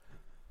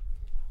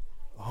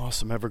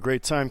Awesome. Have a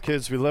great time,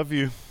 kids. We love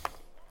you.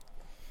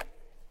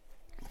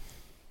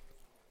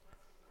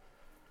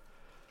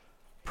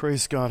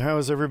 Praise God. How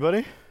is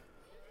everybody?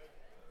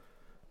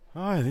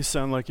 Oh, they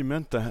sound like you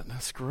meant that.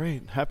 That's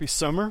great. Happy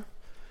summer.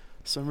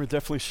 Summer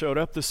definitely showed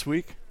up this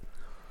week.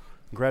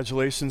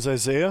 Congratulations,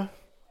 Isaiah.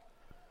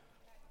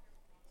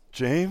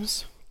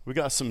 James. We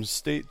got some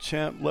state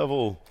champ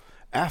level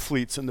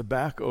athletes in the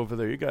back over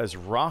there. You guys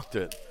rocked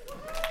it.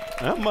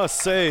 I must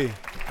say,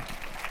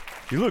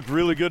 you look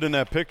really good in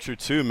that picture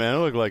too, man. It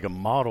looked like a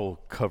model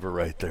cover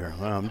right there.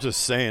 I'm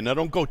just saying. Now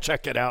don't go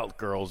check it out,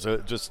 girls. No,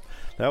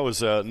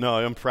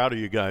 I'm proud of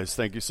you guys.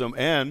 Thank you so much.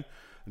 And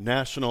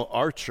National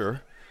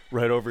Archer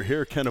right over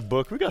here, Kenna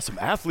Book. We got some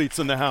athletes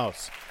in the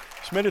house.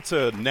 She made it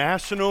to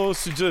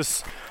nationals.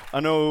 I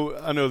know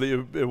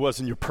that it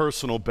wasn't your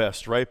personal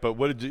best, right?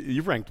 But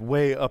you ranked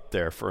way up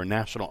there for a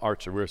national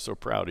archer. We're so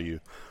proud of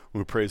you.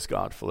 We praise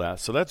God for that.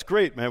 So that's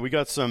great, man. We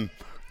got some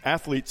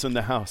athletes in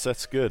the house.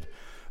 That's good.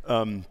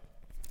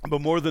 But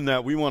more than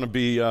that, we want to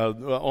be,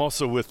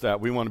 also with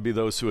that, we want to be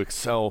those who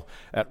excel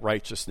at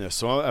righteousness.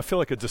 So I feel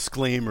like a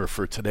disclaimer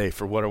for today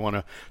for what I want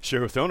to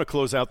share with you. I want to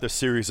close out this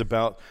series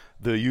about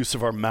the use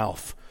of our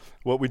mouth,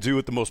 what we do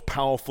with the most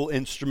powerful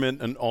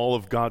instrument in all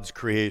of God's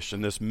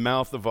creation. This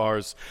mouth of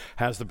ours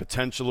has the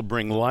potential to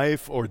bring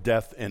life or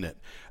death in it.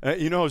 I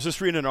was just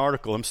reading an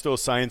article. I'm still a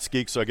science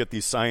geek, so I get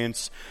these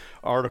science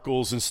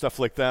articles and stuff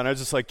like that. And I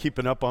just like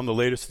keeping up on the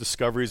latest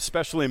discoveries,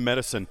 especially in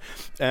medicine.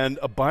 And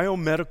a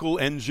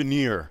biomedical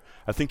engineer,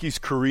 I think he's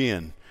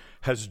Korean,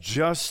 has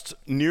just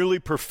nearly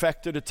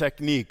perfected a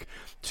technique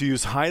to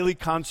use highly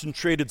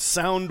concentrated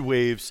sound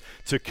waves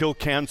to kill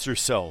cancer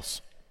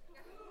cells.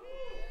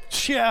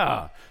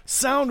 Yeah,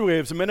 sound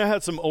waves. I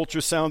had some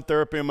ultrasound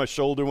therapy on my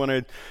shoulder when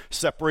I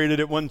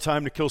separated it one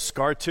time to kill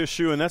scar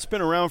tissue, and that's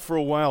been around for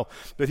a while.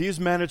 But he's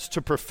managed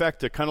to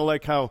perfect it, kind of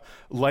like how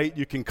light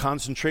you can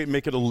concentrate and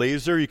make it a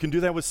laser. You can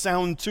do that with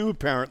sound too,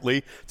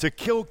 apparently, to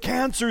kill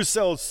cancer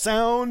cells.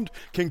 Sound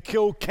can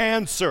kill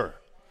cancer.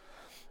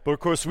 But of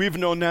course, we've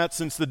known that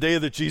since the day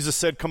that Jesus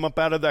said, come up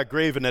out of that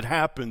grave, and it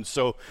happened.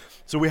 So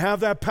we have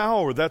that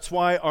power. That's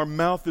why our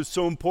mouth is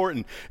so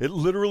important. It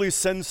literally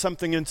sends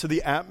something into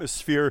the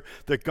atmosphere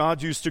that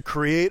God used to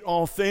create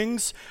all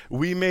things.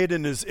 We made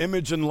in his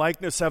image and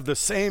likeness have the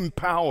same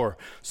power.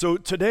 So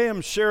today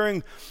I'm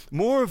sharing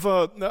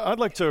I'd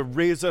like to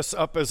raise us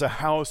up as a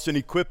house and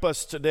equip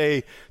us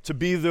today to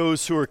be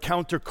those who are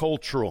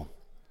countercultural.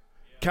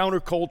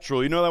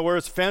 Countercultural. You know that word?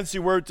 It's a fancy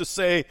word to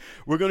say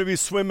we're going to be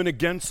swimming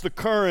against the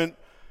current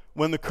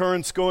when the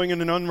current's going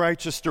in an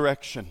unrighteous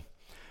direction.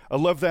 I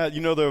love that.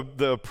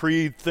 The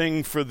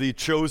pre-thing for The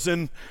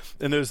Chosen,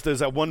 and there's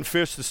that one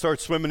fish that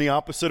starts swimming the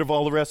opposite of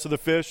all the rest of the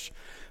fish.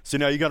 So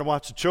now you got to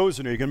watch The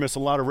Chosen, or you're going to miss a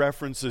lot of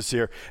references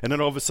here. And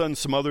then all of a sudden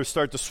some others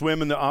start to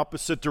swim in the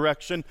opposite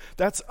direction.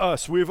 That's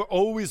us. We've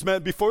always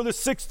met, before the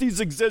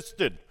 60s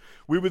existed,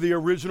 we were the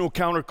original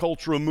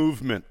countercultural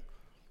movement.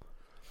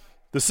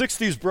 The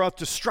 60s brought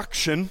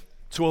destruction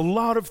to a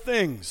lot of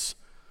things.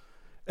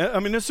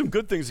 There's some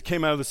good things that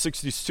came out of the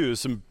 60s too. There's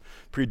some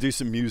pretty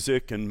decent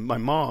music, and my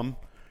mom,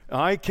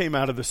 I came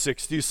out of the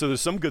 60s, so there's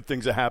some good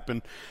things that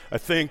happened, I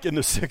think, in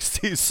the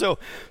 60s.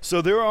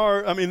 So there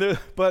are,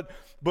 but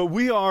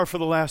we are, for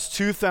the last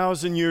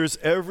 2,000 years,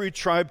 every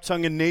tribe,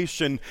 tongue, and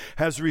nation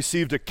has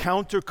received a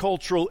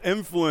countercultural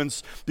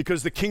influence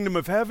because the kingdom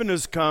of heaven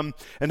has come,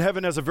 and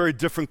heaven has a very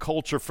different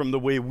culture from the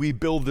way we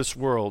build this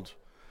world.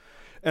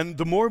 And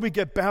the more we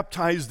get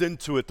baptized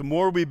into it, the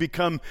more we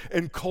become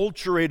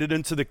enculturated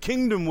into the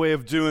kingdom way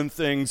of doing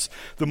things,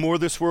 the more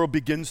this world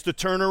begins to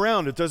turn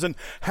around. It doesn't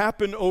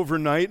happen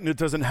overnight, and it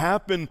doesn't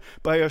happen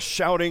by us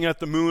shouting at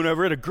the moon. I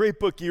read a great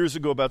book years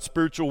ago about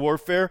spiritual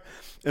warfare,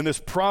 and this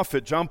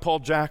prophet, John Paul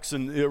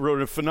Jackson,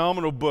 wrote a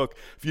phenomenal book.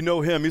 If you know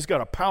him, he's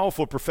got a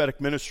powerful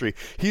prophetic ministry.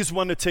 He's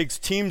one that takes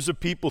teams of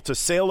people to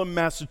Salem,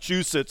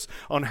 Massachusetts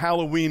on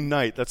Halloween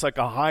night. That's like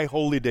a high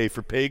holy day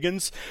for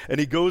pagans.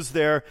 And he goes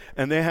there,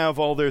 and they have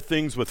all their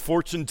things with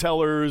fortune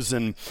tellers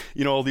and,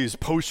 all these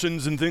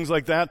potions and things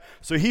like that.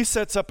 So he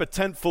sets up a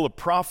tent full of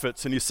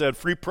prophets, and he said,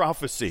 free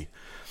prophecy.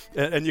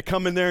 And you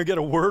come in there and get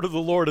a word of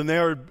the Lord, and they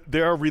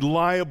are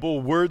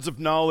reliable words of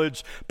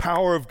knowledge,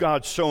 power of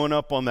God showing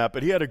up on that.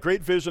 But he had a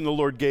great vision the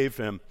Lord gave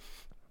him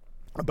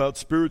about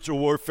spiritual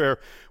warfare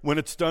when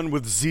it's done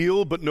with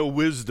zeal but no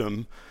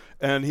wisdom.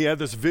 And he had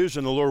this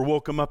vision. The Lord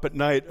woke him up at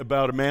night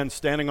about a man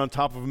standing on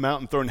top of a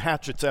mountain throwing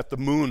hatchets at the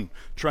moon,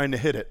 trying to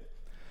hit it.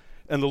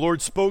 And the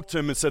Lord spoke to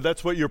him and said,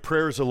 that's what your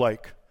prayers are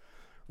like.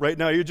 Right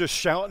now, you're just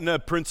shouting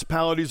at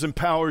principalities and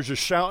powers. You're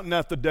shouting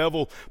at the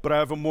devil, but I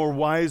have a more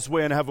wise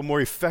way and I have a more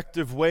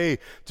effective way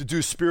to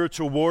do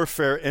spiritual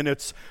warfare, and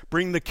it's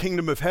bring the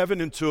kingdom of heaven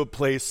into a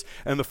place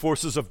and the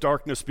forces of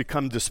darkness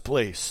become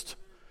displaced.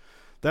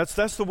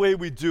 That's the way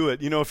we do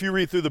it. You know, if you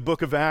read through the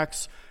book of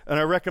Acts, and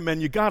I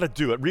recommend you got to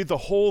do it. Read the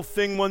whole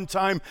thing one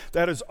time.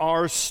 That is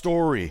our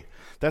story.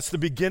 That's the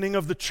beginning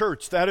of the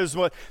church. That is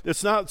what,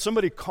 it's not,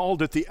 somebody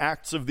called it the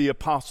Acts of the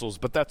Apostles,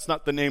 but that's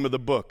not the name of the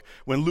book.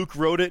 When Luke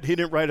wrote it, he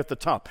didn't write at the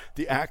top,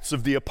 the Acts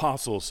of the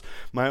Apostles,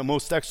 my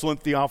most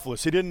excellent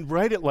Theophilus. He didn't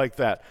write it like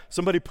that.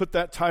 Somebody put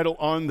that title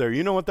on there.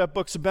 You know what that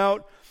book's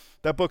about?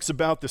 That book's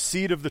about the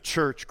seed of the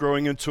church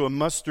growing into a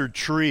mustard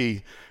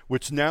tree,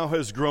 which now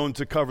has grown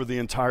to cover the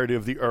entirety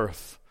of the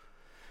earth.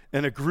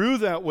 And it grew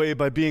that way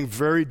by being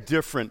very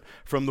different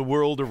from the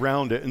world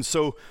around it. And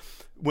so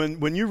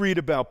when you read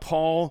about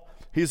Paul,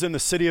 he's in the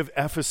city of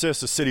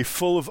Ephesus, a city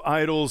full of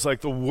idols,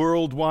 like the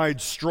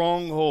worldwide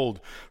stronghold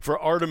for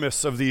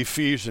Artemis of the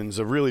Ephesians,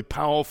 a really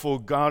powerful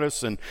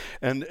goddess, and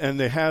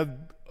they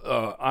had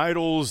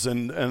idols,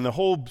 and the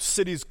whole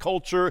city's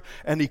culture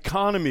and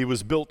economy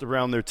was built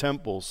around their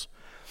temples.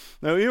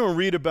 Now, you don't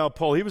read about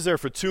Paul. He was there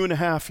for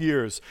 2.5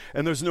 years,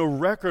 and there's no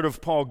record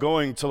of Paul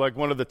going to like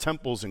one of the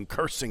temples and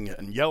cursing it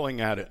and yelling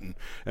at it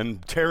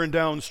and tearing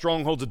down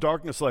strongholds of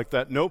darkness like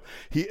that. Nope.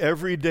 He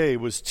every day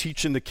was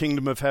teaching the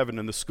kingdom of heaven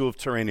in the school of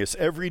Tyrannus.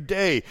 Every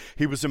day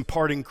he was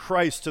imparting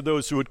Christ to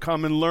those who would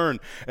come and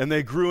learn, and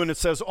they grew, and it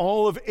says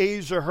all of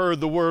Asia heard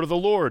the word of the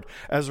Lord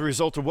as a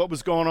result of what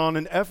was going on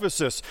in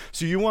Ephesus.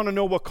 So you want to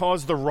know what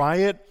caused the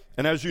riot?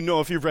 And as you know,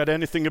 if you've read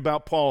anything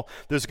about Paul,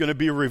 there's going to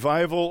be a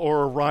revival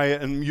or a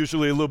riot, and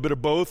usually a little bit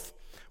of both,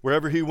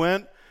 wherever he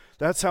went.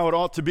 That's how it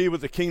ought to be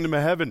with the kingdom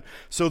of heaven.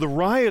 So the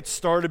riots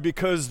started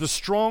because the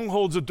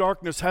strongholds of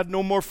darkness had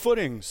no more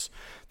footings.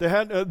 They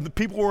had the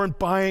people weren't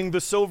buying the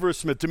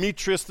silversmith.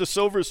 Demetrius the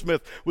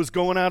silversmith was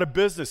going out of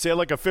business. He had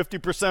like a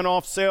 50%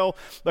 off sale,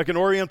 like an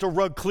Oriental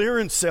rug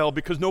clearance sale,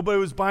 because nobody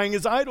was buying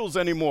his idols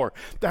anymore.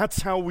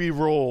 That's how we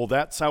roll.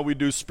 That's how we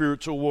do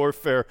spiritual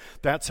warfare.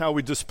 That's how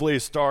we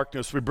displace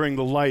darkness. We bring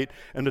the light,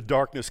 and the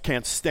darkness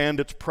can't stand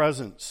its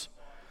presence.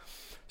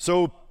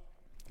 So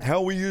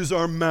how we use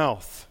our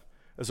mouth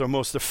as our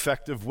most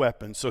effective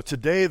weapon. So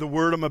today, the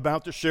word I'm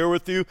about to share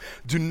with you,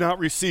 do not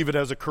receive it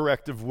as a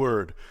corrective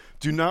word.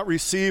 Do not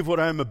receive what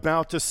I'm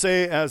about to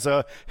say as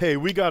a, hey,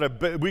 we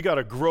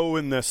gotta grow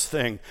in this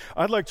thing.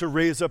 I'd like to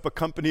raise up a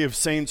company of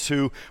saints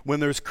who,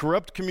 when there's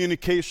corrupt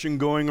communication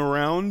going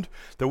around,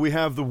 that we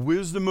have the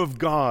wisdom of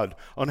God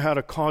on how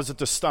to cause it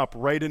to stop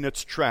right in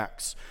its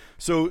tracks.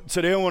 So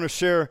today I want to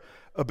share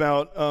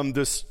about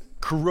this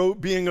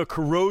being a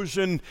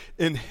corrosion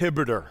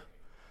inhibitor.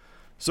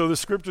 So the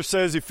scripture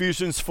says,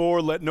 Ephesians 4,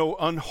 let no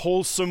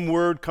unwholesome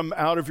word come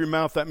out of your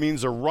mouth. That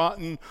means a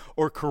rotten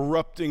or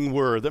corrupting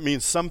word. That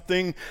means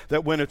something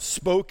that when it's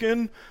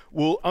spoken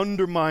will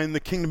undermine the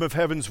kingdom of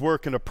heaven's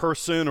work in a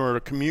person or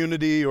a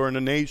community or in a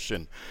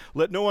nation.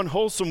 Let no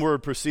unwholesome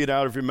word proceed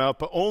out of your mouth,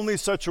 but only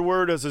such a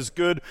word as is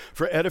good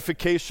for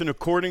edification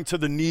according to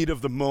the need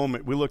of the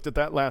moment. We looked at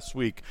that last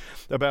week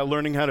about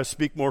learning how to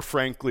speak more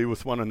frankly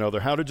with one another,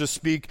 how to just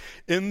speak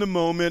in the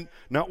moment,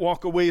 not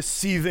walk away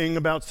seething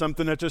about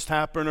something that just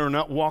happened, or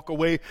not walk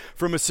away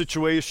from a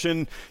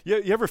situation.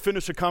 You ever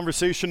finish a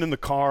conversation in the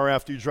car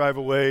after you drive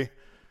away?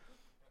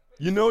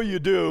 You know you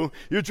do.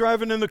 You're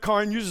driving in the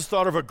car and you just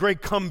thought of a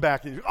great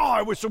comeback. And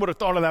I wish I would have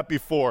thought of that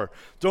before.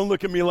 Don't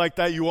look at me like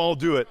that. You all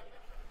do it.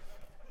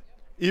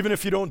 Even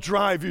if you don't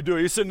drive, you do it.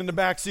 You're sitting in the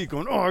back seat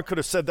going, I could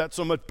have said that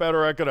so much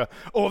better. That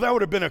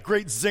would have been a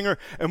great zinger.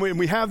 And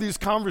we have these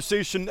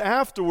conversations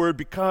afterward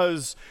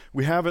because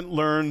we haven't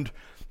learned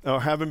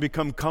haven't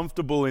become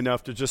comfortable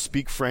enough to just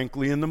speak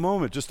frankly in the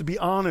moment, just to be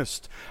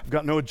honest. I've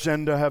got no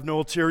agenda, I have no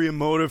ulterior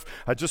motive.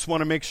 I just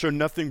want to make sure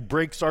nothing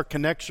breaks our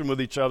connection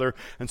with each other.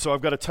 And so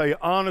I've got to tell you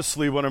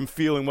honestly what I'm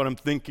feeling, what I'm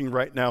thinking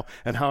right now,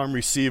 and how I'm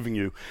receiving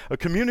you. A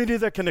community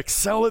that can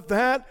excel at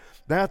that,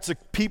 that's a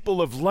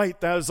people of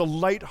light. That is a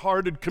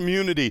light-hearted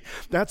community.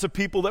 That's a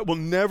people that will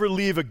never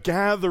leave a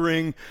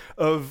gathering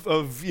of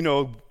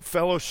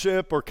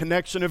fellowship or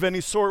connection of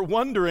any sort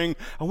wondering,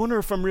 I wonder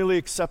if I'm really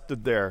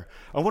accepted there.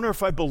 I wonder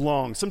if I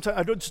belong. Sometimes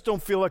I just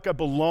don't feel like I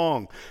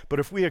belong. But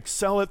if we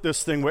excel at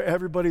this thing where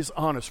everybody's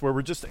honest, where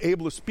we're just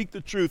able to speak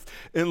the truth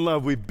in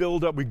love, we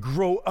build up, we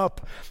grow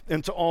up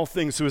into all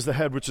things who is the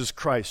head, which is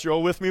Christ. You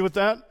all with me with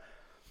that?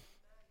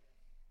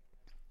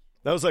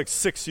 That was like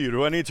 6 of you.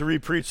 Do I need to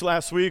re-preach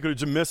last week, or did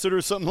you miss it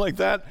or something like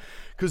that?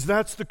 Because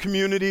that's the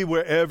community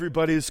where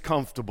everybody's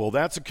comfortable.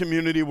 That's a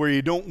community where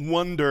you don't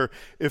wonder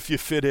if you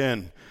fit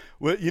in.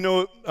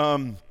 Well,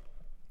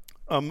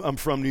 I'm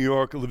from New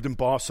York. I lived in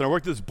Boston. I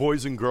worked at this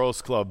Boys and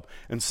Girls Club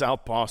in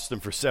South Boston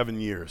for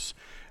 7 years.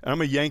 And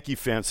I'm a Yankee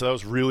fan, so that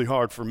was really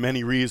hard for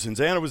many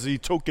reasons. And I was a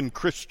token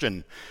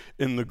Christian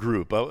in the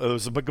group. I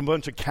was a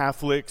bunch of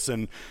Catholics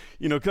and,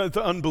 kind of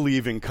the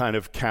unbelieving kind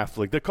of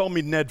Catholic. They called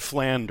me Ned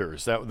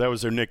Flanders. That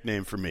was their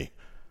nickname for me.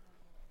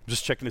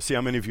 Just checking to see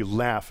how many of you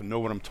laugh and know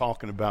what I'm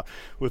talking about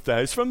with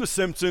that. He's from The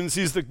Simpsons.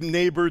 He's the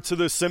neighbor to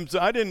The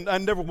Simpsons. I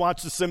never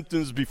watched The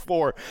Simpsons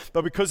before,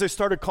 but because they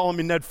started calling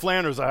me Ned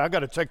Flanders, I got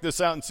to check this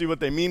out and see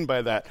what they mean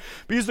by that.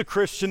 But he's the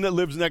Christian that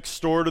lives next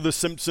door to The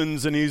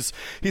Simpsons, and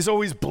he's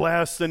always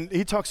blessed, and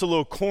he talks a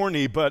little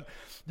corny, but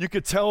you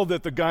could tell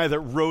that the guy that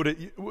wrote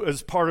it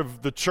was part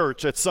of the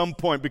church at some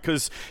point,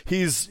 because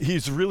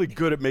he's really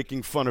good at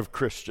making fun of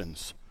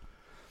Christians.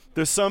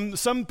 There's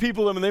some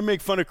people, I mean, they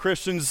make fun of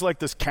Christians like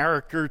this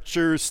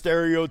caricature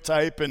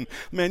stereotype, and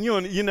man,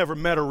 you never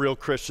met a real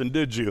Christian,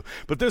 did you?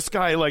 But this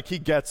guy, like, he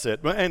gets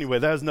it. But anyway,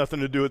 that has nothing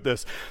to do with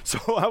this.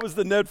 So I was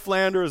the Ned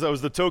Flanders, I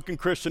was the token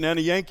Christian and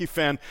a Yankee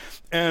fan,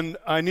 and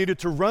I needed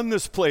to run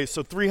this place,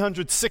 so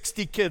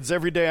 360 kids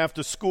every day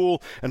after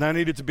school, and I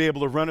needed to be able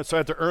to run it, so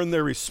I had to earn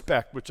their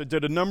respect, which I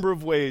did a number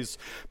of ways.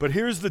 But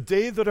here's the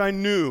day that I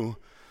knew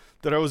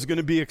that I was going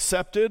to be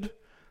accepted,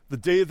 the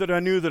day that I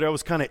knew that I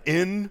was kind of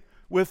in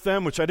with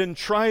them, which I didn't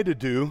try to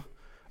do,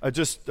 I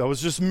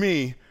was just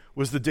me,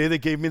 was the day they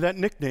gave me that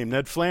nickname,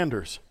 Ned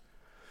Flanders.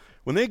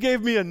 When they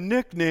gave me a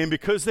nickname,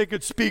 because they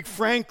could speak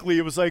frankly,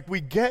 it was like,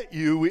 we get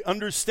you, we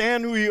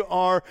understand who you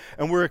are,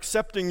 and we're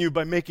accepting you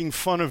by making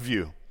fun of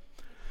you.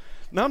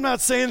 Now, I'm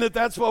not saying that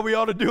that's what we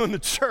ought to do in the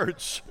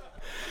church,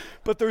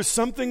 but there's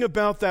something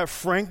about that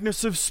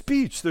frankness of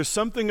speech. There's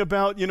something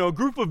about, a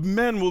group of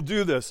men will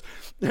do this.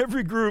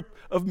 Every group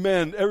of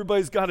men,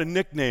 everybody's got a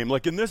nickname.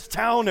 Like in this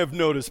town, I've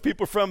noticed,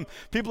 people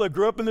that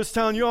grew up in this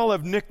town, you all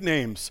have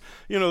nicknames.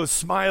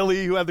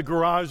 Smiley, who had the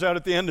garage out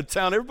at the end of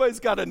town. Everybody's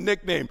got a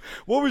nickname.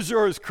 What was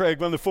yours,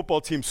 Craig, on the football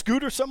team?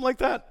 Scoot or something like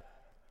that?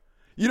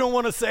 You don't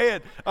want to say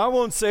it. I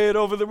won't say it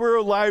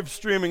we're live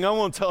streaming. I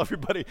won't tell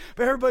everybody.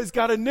 But everybody's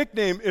got a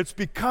nickname. It's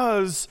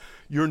because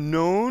you're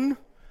known.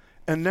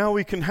 And now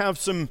we can have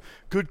some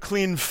good,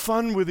 clean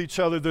fun with each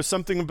other. There's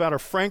something about a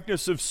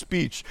frankness of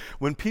speech.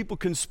 When people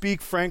can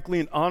speak frankly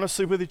and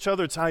honestly with each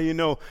other, it's how you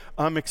know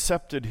I'm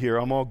accepted here.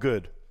 I'm all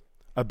good.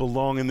 I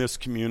belong in this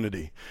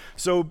community.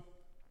 So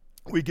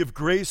we give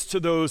grace to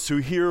those who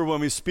hear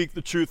when we speak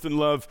the truth in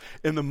love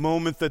in the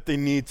moment that they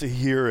need to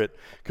hear it.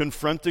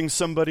 Confronting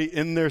somebody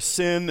in their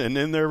sin and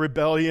in their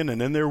rebellion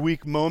and in their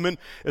weak moment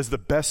is the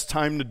best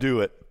time to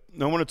do it.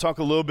 And I want to talk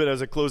a little bit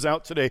as I close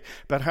out today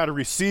about how to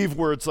receive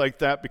words like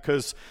that,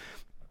 because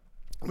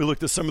we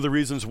looked at some of the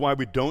reasons why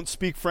we don't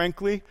speak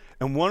frankly,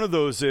 and one of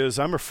those is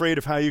I'm afraid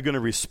of how you're going to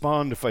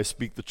respond if I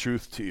speak the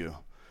truth to you.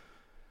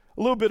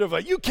 A little bit of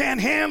a you can't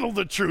handle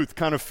the truth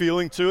kind of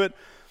feeling to it.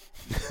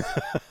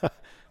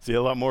 See,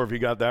 a lot more if you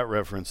got that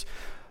reference.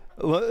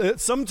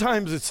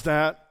 Sometimes it's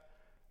that.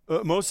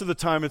 Most of the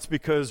time it's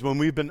because when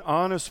we've been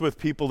honest with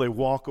people, they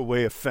walk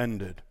away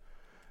offended.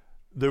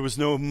 There was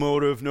no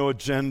motive, no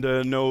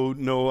agenda,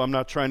 no, I'm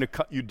not trying to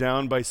cut you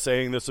down by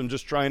saying this. I'm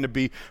just trying to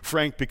be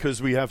frank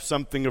because we have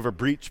something of a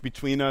breach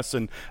between us,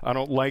 and I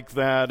don't like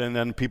that, and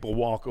then people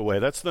walk away.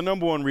 That's the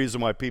number one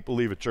reason why people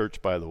leave a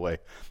church, by the way,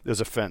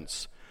 is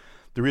offense.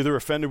 They're either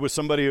offended with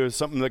somebody or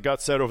something that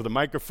got said over the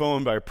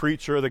microphone by a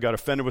preacher. They got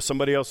offended with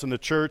somebody else in the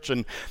church.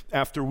 And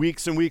after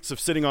weeks and weeks of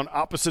sitting on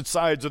opposite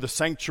sides of the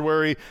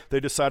sanctuary, they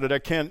decided, I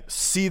can't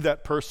see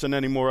that person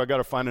anymore. I got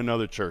to find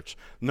another church.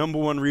 Number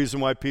one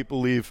reason why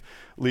people leave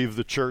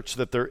the church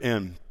that they're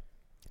in.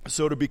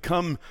 So to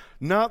become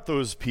not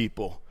those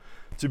people,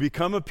 to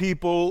become a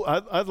people,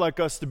 I'd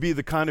like us to be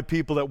the kind of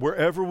people that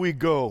wherever we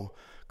go,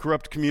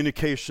 corrupt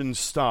communication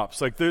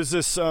stops. Like there's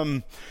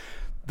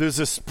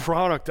this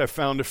product I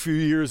found a few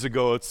years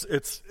ago.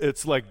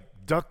 It's like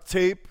duct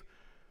tape,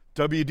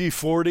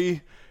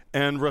 WD-40,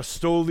 and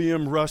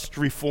Rust-Oleum Rust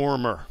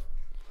Reformer.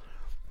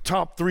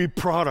 Top 3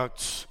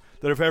 products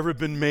that have ever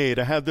been made.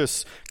 I had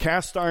this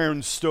cast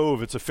iron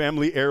stove. It's a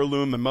family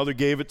heirloom. My mother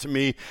gave it to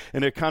me,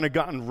 and it kind of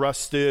gotten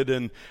rusted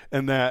and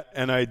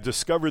I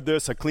discovered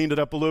this. I cleaned it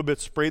up a little bit,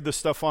 sprayed the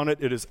stuff on it.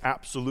 It is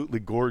absolutely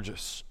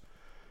gorgeous.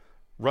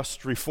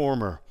 Rust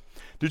Reformer.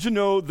 Did you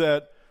know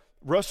that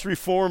Rust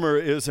Reformer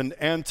is an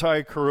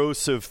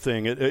anti-corrosive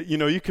thing?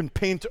 You can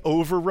paint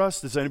over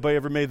rust. Has anybody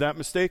ever made that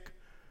mistake?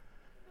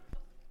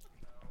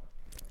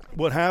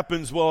 What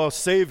happens, well, I'll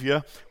save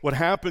you. What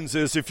happens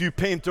is if you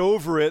paint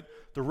over it,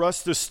 the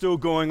rust is still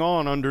going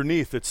on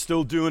underneath. It's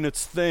still doing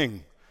its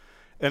thing.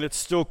 And it's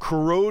still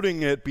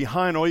corroding it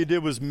behind. All you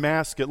did was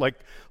mask it,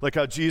 like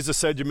how Jesus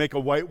said you make a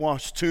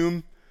whitewashed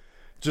tomb.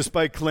 Just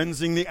by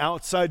cleansing the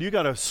outside, you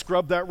got to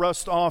scrub that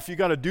rust off. You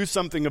got to do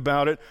something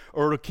about it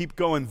or it'll keep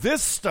going.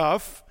 This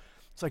stuff,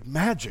 it's like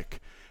magic.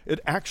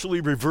 It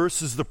actually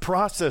reverses the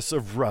process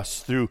of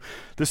rust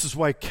this is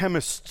why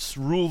chemists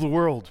rule the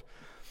world.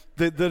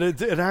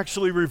 It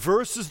actually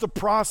reverses the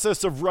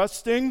process of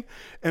rusting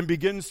and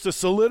begins to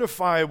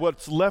solidify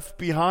what's left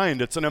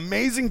behind. It's an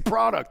amazing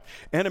product,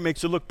 and it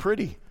makes it look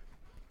pretty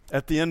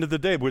at the end of the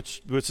day,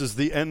 which is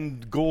the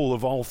end goal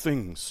of all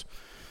things.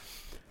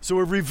 So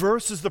it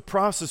reverses the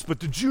process, but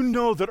did you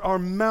know that our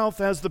mouth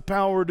has the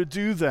power to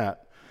do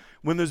that?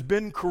 when there's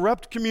been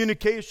corrupt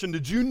communication,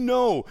 did you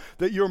know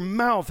that your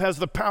mouth has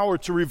the power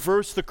to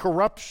reverse the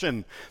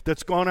corruption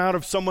that's gone out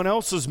of someone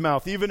else's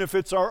mouth, even if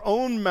it's our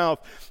own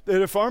mouth?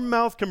 That if our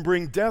mouth can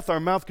bring death,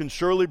 our mouth can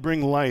surely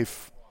bring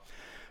life.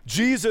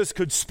 Jesus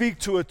could speak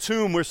to a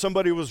tomb where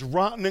somebody was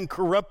rotten and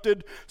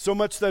corrupted, so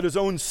much that his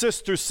own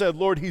sister said,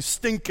 Lord, he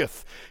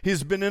stinketh.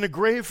 He's been in a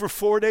grave for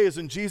 4 days,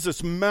 and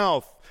Jesus'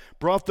 mouth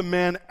brought the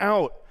man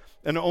out.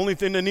 And the only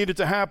thing that needed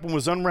to happen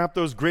was unwrap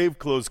those grave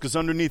clothes, because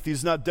underneath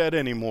he's not dead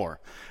anymore.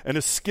 And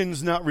his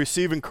skin's not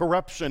receiving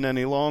corruption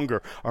any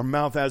longer. Our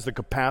mouth has the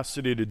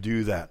capacity to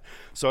do that.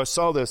 So I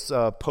saw this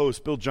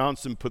post. Bill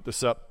Johnson put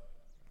this up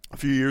a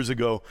few years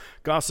ago.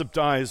 Gossip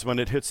dies when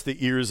it hits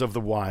the ears of the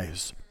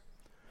wise.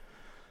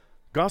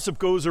 Gossip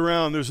goes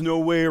around. There's no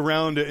way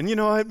around it.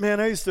 And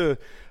I used to,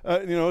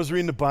 I was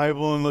reading the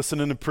Bible and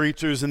listening to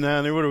preachers and that.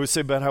 And they would always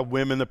say about how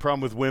the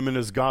problem with women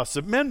is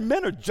gossip. Men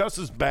are just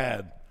as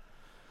bad.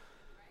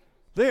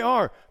 They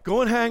are. Go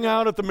and hang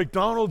out at the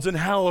McDonald's in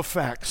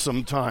Halifax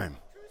sometime.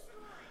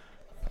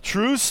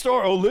 True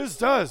story. Oh, Liz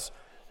does.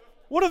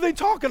 What are they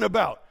talking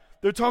about?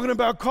 They're talking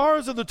about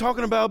cars, or they're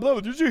talking about blah,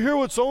 blah. Did you hear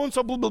what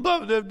so-and-so blah, blah,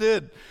 blah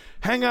did?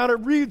 Hang out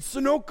at Reed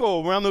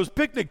Sunoco around those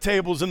picnic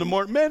tables in the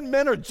morning.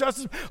 Men are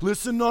just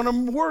listen on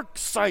a work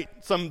site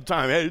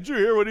sometime. Hey, did you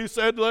hear what he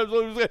said?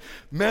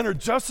 Men are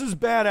just as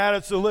bad at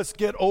it, so let's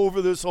get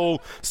over this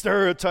whole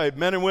stereotype.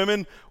 Men and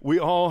women, we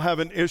all have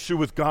an issue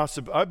with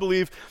gossip. I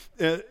believe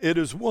it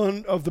is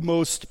one of the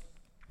most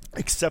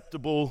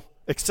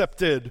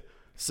accepted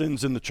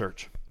sins in the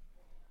church.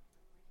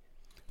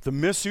 The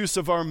misuse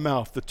of our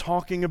mouth, the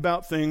talking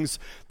about things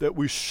that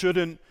we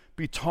shouldn't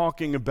be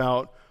talking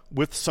about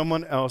with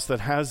someone else,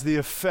 that has the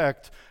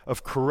effect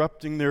of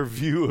corrupting their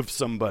view of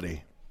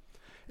somebody.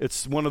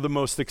 It's one of the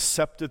most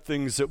accepted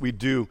things that we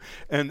do.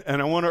 And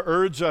I want to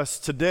urge us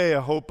today, I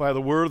hope by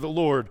the word of the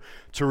Lord,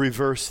 to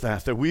reverse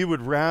that we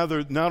would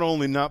rather not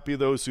only not be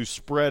those who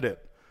spread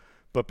it,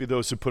 but be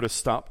those who put a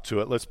stop to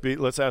it.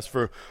 Let's ask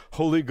for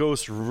Holy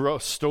Ghost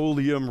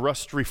Rustolium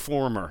Rust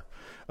Reformer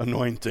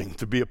anointing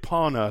to be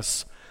upon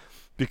us,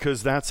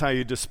 because that's how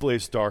you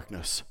displace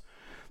darkness.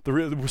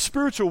 The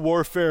spiritual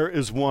warfare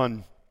is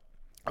won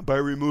by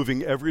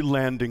removing every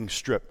landing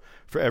strip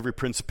for every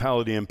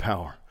principality and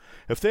power.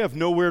 If they have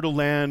nowhere to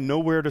land,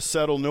 nowhere to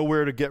settle,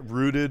 nowhere to get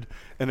rooted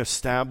and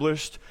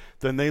established,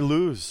 then they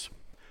lose.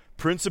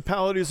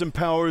 Principalities and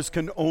powers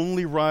can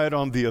only ride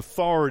on the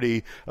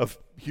authority of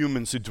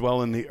humans who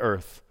dwell in the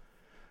earth.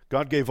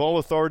 God gave all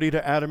authority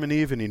to Adam and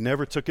Eve, and he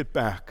never took it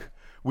back.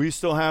 We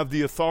still have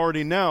the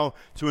authority now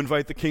to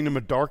invite the kingdom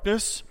of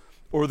darkness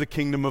or the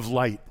kingdom of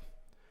light.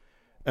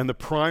 And the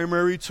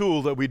primary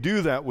tool that we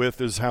do that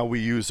with is how we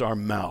use our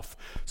mouth.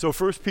 So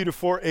 1 Peter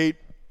 4:8,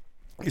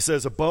 he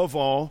says, above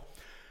all,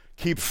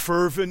 keep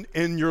fervent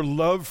in your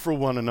love for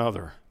one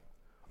another.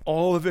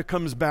 All of it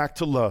comes back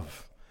to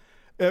love.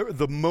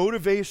 The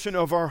motivation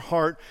of our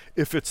heart,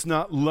 if it's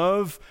not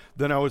love,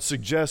 then I would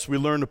suggest we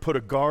learn to put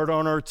a guard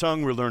on our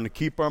tongue. We learn to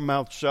keep our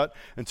mouth shut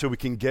until we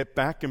can get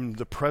back in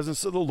the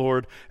presence of the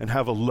Lord and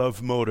have a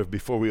love motive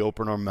before we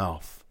open our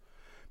mouth.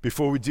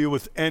 Before we deal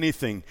with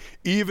anything,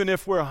 even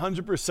if we're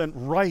 100%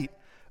 right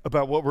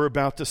about what we're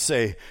about to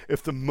say,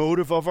 if the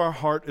motive of our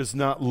heart is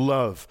not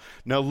love.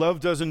 Now,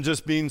 love doesn't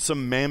just mean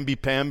some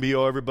mamby-pamby,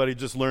 everybody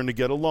just learn to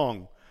get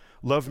along.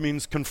 Love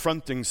means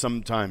confronting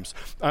sometimes.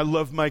 I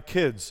love my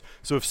kids,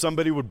 so if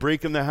somebody would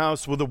break in the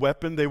house with a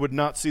weapon, they would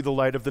not see the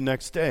light of the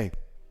next day.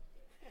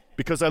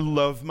 Because I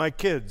love my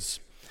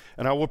kids.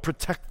 And I will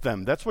protect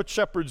them. That's what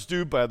shepherds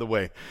do, by the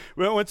way.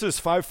 We went to this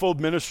fivefold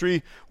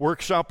ministry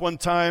workshop one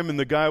time, and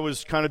the guy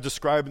was kind of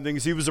describing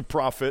things. He was a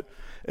prophet,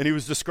 and he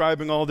was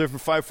describing all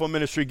different fivefold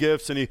ministry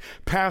gifts, and he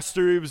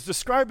was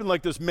describing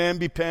like this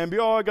mamby-pamby,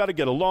 I got to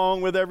get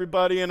along with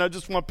everybody, and I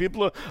just want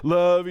people to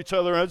love each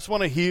other, and I just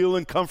want to heal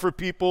and comfort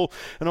people,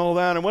 and all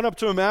that. And I went up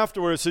to him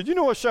afterwards and said, you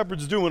know what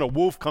shepherds do when a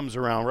wolf comes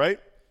around, right?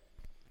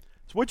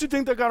 So what do you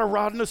think they got a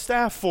rod and a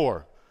staff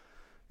for?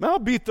 I'll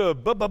beat the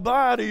blah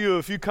out of you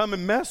if you come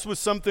and mess with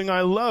something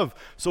I love.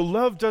 So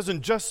love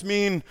doesn't just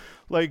mean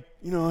like,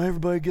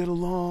 everybody get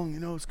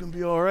along, it's going to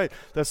be all right.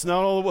 That's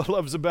not all what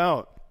love's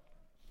about.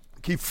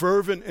 Keep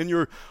fervent in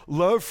your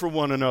love for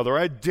one another.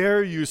 I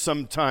dare you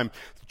sometime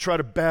to try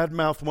to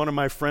badmouth one of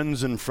my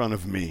friends in front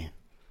of me.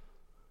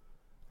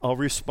 I'll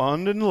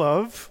respond in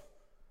love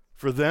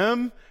for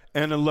them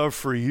and in love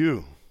for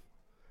you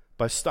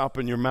by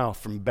stopping your mouth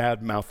from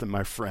badmouthing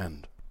my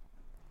friend.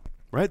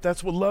 Right?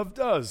 That's what love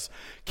does.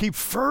 Keep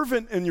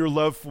fervent in your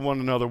love for one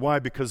another. Why?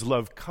 Because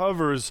love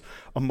covers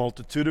a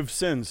multitude of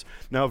sins.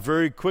 Now,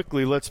 very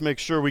quickly, let's make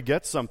sure we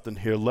get something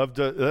here.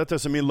 That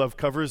doesn't mean love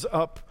covers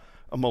up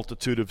a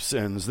multitude of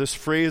sins.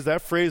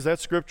 That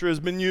scripture has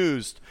been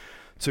used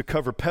to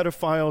cover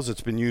pedophiles.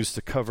 It's been used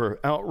to cover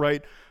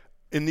outright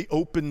in the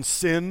open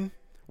sin.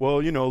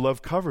 Well,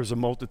 love covers a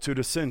multitude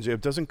of sins. It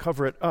doesn't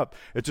cover it up.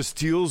 It just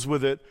deals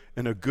with it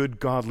in a good,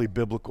 godly,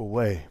 biblical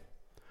way.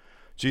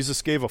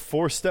 Jesus gave a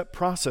 4-step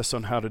process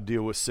on how to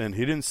deal with sin.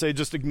 He didn't say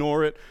just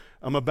ignore it.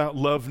 I'm about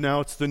love now.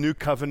 It's the new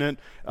covenant.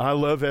 I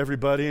love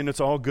everybody and it's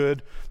all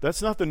good.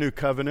 That's not the new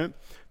covenant.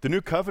 The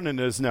new covenant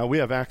is now we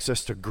have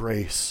access to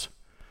grace,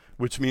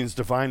 which means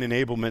divine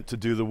enablement to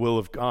do the will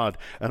of God.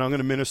 And I'm going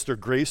to minister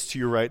grace to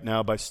you right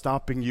now by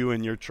stopping you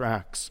in your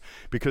tracks,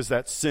 because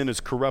that sin is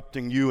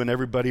corrupting you and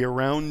everybody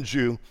around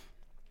you.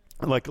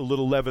 Like a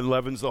little leaven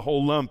leavens the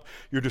whole lump.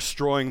 You're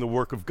destroying the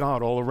work of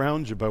God all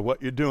around you by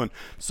what you're doing.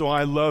 So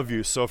I love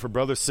you. So if a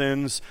brother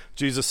sins,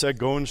 Jesus said,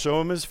 go and show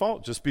him his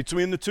fault. Just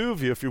between the two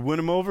of you. If you win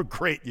him over,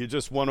 great. You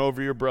just won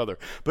over your brother.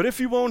 But if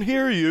he won't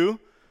hear you,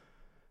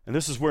 and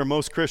this is where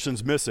most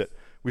Christians miss it,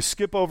 we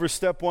skip over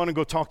step 1 and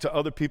go talk to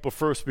other people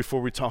first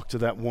before we talk to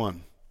that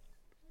one.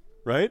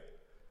 Right?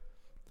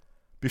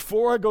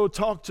 Before I go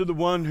talk to the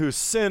one whose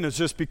sin has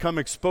just become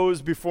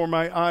exposed before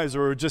my eyes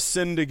or just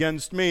sinned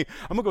against me,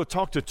 I'm going to go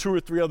talk to 2 or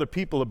 3 other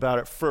people about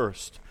it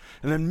first.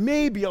 And then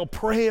maybe I'll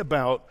pray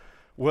about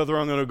whether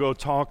I'm going to go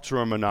talk to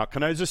him or not.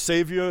 Can I just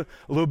save you a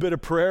little bit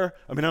of prayer?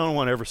 I mean, I don't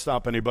want to ever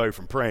stop anybody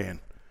from praying.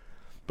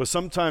 But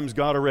sometimes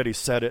God already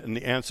said it, and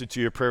the answer to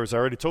your prayer is, I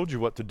already told you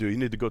what to do. You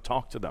need to go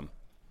talk to them.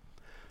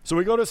 So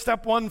we go to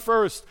step 1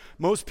 first.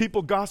 Most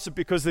people gossip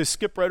because they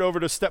skip right over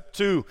to step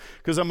 2,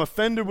 because I'm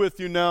offended with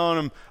you now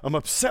and I'm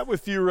upset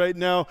with you right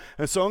now,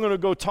 and so I'm going to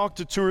go talk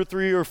to 2 or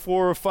 3 or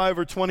 4 or 5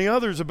 or 20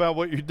 others about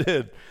what you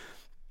did.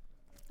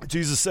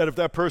 Jesus said if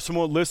that person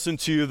won't listen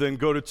to you, then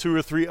go to 2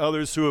 or 3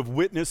 others who have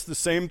witnessed the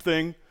same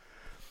thing,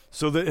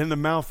 so that in the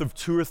mouth of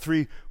 2 or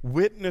 3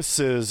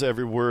 witnesses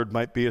every word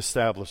might be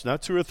established.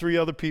 Not 2 or 3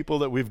 other people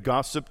that we've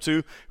gossiped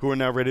to who are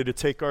now ready to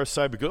take our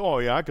side because, oh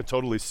yeah, I could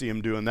totally see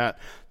him doing that.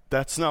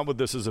 That's not what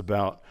this is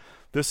about.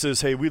 This is,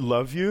 hey, we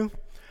love you,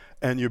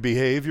 and your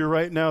behavior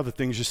right now, the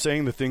things you're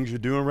saying, the things you're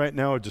doing right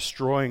now are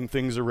destroying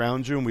things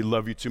around you, and we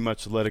love you too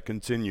much to let it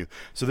continue.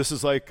 So this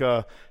is like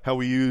how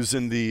we use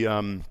in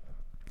the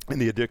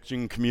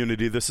addiction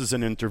community. This is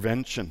an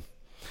intervention.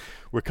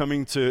 We're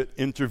coming to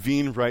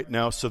intervene right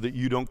now so that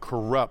you don't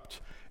corrupt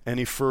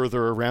any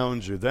further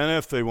around you. Then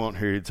if they won't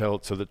hear you, tell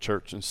it to the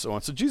church and so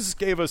on. So Jesus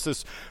gave us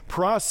this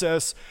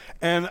process,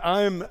 and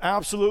I'm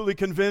absolutely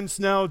convinced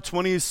now,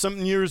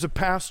 20-something years of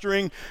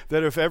pastoring,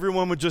 that if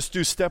everyone would just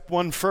do step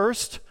 1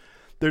 first,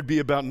 there'd be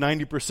about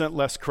 90%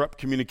 less corrupt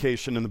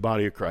communication in the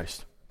body of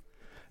Christ.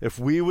 If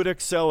we would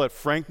excel at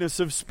frankness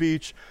of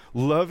speech,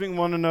 loving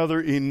one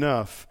another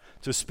enough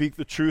to speak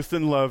the truth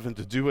in love and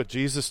to do what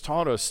Jesus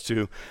taught us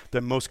to,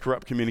 then most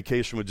corrupt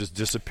communication would just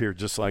disappear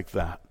just like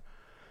that.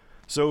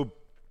 So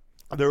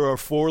there are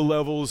 4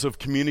 levels of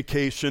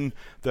communication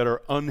that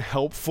are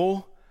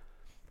unhelpful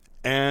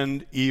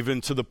and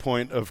even to the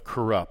point of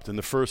corrupt. And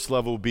the first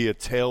level will be a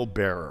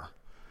talebearer.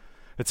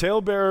 A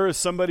talebearer is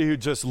somebody who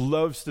just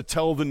loves to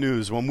tell the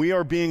news. When we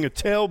are being a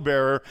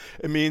talebearer,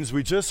 it means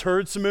we just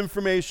heard some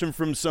information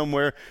from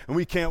somewhere and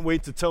we can't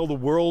wait to tell the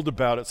world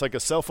about it. It's like a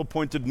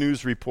self-appointed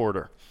news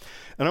reporter.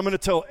 And I'm going to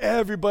tell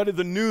everybody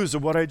the news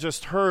of what I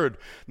just heard.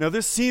 Now,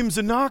 this seems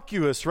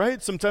innocuous,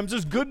 right? Sometimes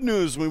there's good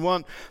news. We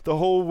want the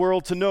whole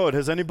world to know it.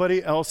 Has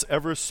anybody else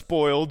ever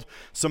spoiled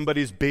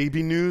somebody's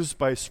baby news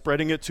by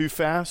spreading it too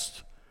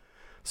fast?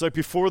 It's like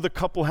before the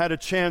couple had a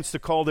chance to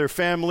call their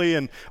family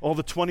and all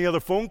the 20 other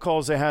phone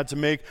calls they had to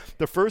make,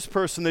 the first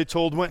person they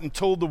told went and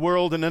told the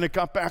world, and then it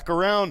got back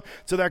around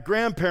to that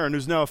grandparent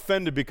who's now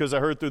offended because I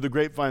heard through the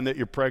grapevine that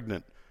you're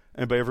pregnant.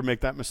 Anybody ever make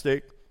that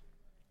mistake?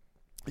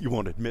 You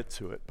won't admit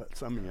to it, but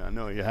some of you, I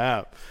know you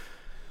have.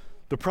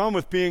 The problem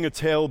with being a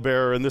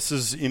talebearer, and this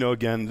is,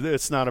 again,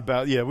 it's not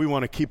about, we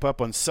want to keep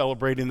up on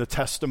celebrating the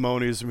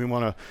testimonies, and we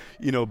want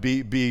to,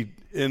 be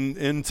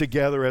in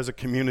together as a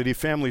community.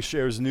 Family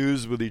shares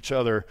news with each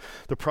other.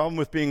 The problem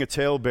with being a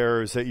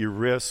talebearer is that you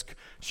risk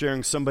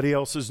sharing somebody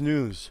else's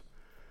news.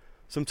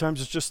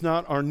 Sometimes it's just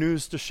not our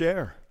news to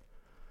share.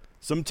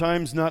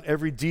 Sometimes not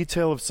every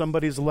detail of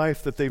somebody's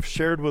life that they've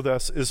shared with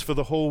us is for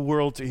the whole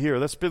world to hear.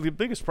 That's the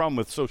biggest problem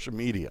with social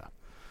media.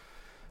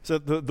 So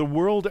the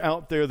world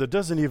out there that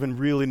doesn't even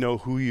really know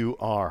who you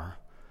are.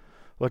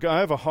 Look, I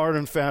have a hard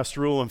and fast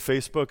rule on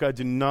Facebook. I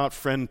do not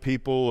friend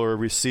people or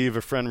receive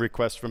a friend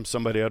request from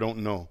somebody I don't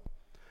know.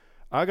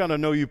 I got to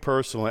know you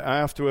personally. I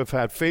have to have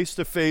had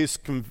face-to-face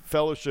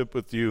fellowship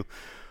with you.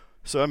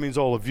 So that means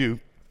all of you.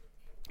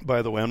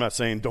 By the way, I'm not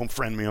saying don't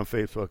friend me on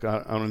Facebook.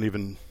 I don't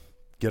even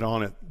get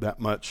on it that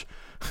much.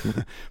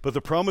 But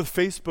the problem with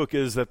Facebook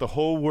is that the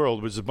whole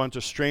world, which is a bunch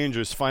of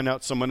strangers, find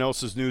out someone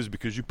else's news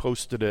because you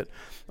posted it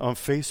on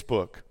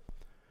Facebook.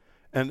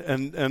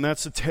 And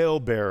that's a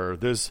talebearer.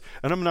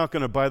 And I'm not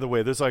going to, by the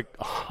way, there's like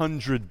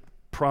 100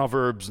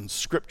 proverbs and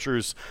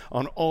scriptures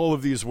on all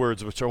of these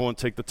words, which I won't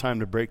take the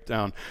time to break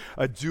down.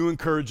 I do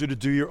encourage you to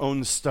do your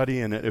own study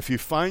in it. If you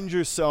find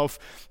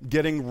yourself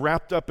getting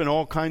wrapped up in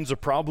all kinds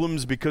of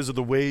problems because of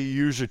the way you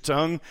use your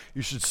tongue,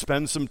 you should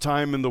spend some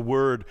time in the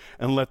Word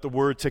and let the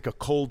Word take a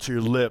cold to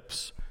your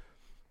lips.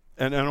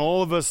 And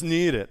all of us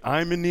need it.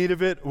 I'm in need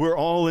of it. We're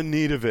all in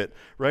need of it,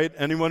 right?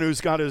 Anyone who's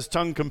got his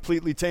tongue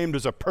completely tamed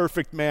is a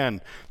perfect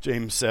man,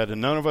 James said,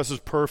 and none of us is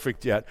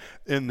perfect yet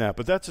in that.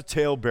 But that's a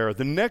talebearer.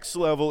 The next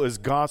level is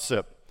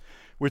gossip,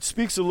 which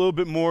speaks a little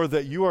bit more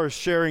that you are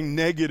sharing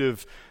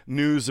negative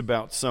news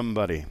about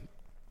somebody,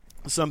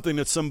 something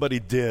that somebody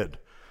did,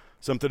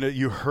 something that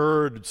you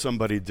heard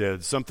somebody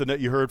did, something that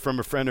you heard from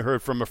a friend who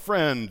heard from a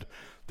friend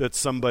that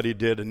somebody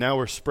did, and now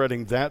we're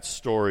spreading that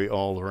story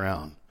all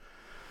around.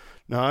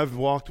 Now, I've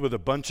walked with a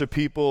bunch of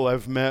people.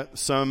 I've met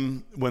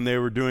some when they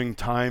were doing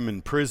time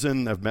in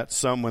prison. I've met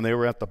some when they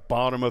were at the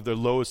bottom of their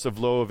lowest of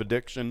low of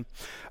addiction.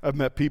 I've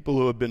met people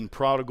who have been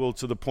prodigal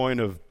to the point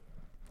of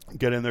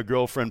getting their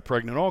girlfriend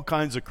pregnant, all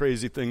kinds of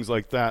crazy things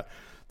like that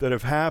that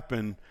have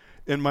happened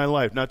in my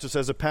life, not just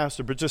as a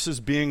pastor, but just as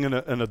being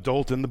an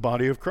adult in the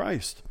body of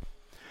Christ.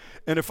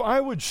 And if I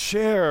would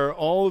share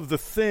all of the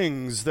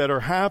things that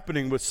are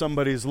happening with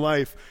somebody's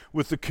life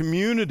with the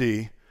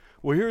community,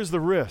 well, here's the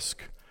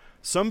risk.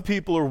 Some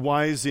people are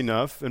wise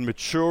enough and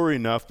mature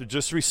enough to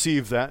just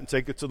receive that and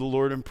take it to the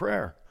Lord in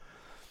prayer.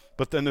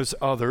 But then there's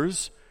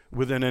others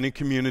within any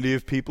community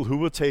of people who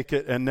will take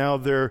it, and now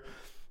their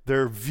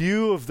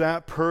view of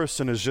that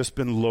person has just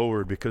been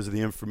lowered because of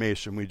the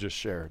information we just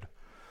shared.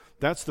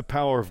 That's the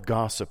power of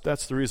gossip.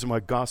 That's the reason why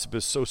gossip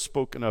is so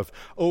spoken of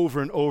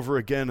over and over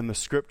again in the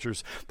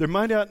scriptures. There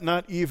might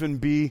not even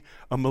be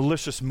a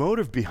malicious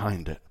motive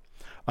behind it.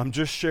 I'm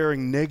just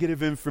sharing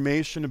negative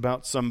information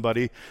about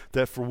somebody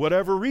that for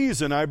whatever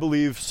reason I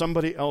believe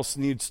somebody else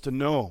needs to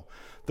know.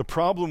 The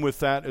problem with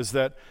that is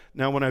that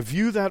now when I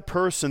view that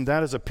person,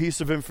 that is a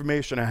piece of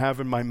information I have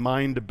in my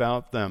mind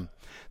about them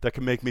that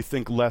can make me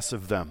think less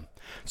of them.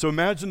 So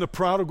imagine the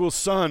prodigal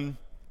son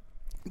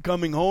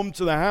coming home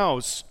to the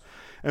house,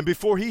 and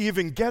before he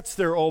even gets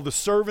there, all the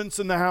servants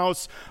in the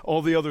house,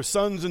 all the other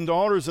sons and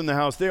daughters in the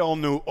house, they all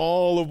knew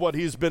all of what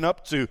he's been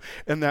up to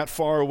in that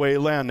faraway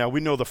land. Now, we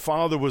know the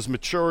father was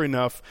mature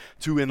enough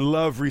to, in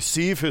love,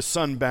 receive his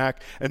son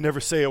back and never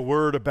say a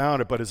word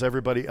about it, but is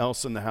everybody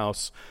else in the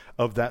house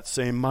of that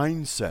same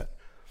mindset?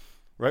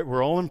 Right?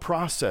 We're all in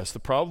process. The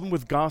problem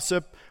with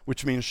gossip,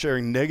 which means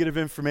sharing negative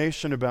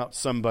information about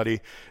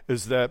somebody,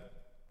 is that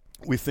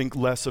we think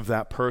less of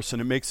that person.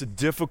 It makes it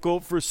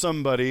difficult for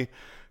somebody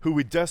who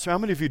how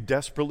many of you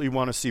desperately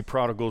want to see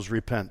prodigals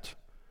repent?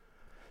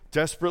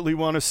 Desperately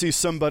want to see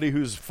somebody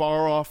who's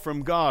far off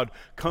from God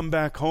come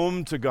back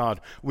home to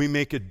God. We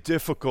make it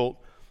difficult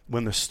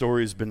when the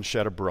story's been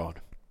shed abroad.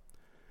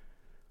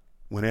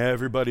 When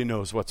everybody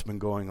knows what's been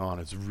going on,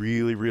 it's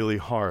really, really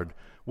hard.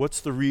 What's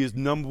the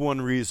number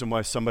one reason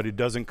why somebody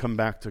doesn't come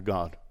back to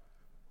God?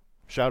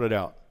 Shout it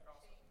out.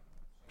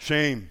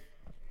 Shame.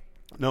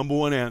 Number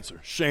one answer,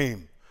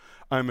 shame.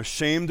 I'm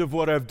ashamed of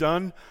what I've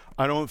done.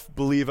 I don't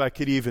believe I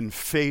could even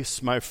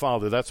face my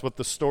father. That's what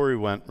the story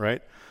went,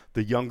 right?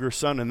 The younger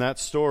son in that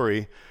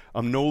story.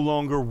 I'm no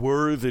longer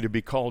worthy to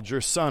be called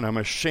your son. I'm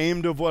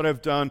ashamed of what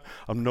I've done.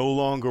 I'm no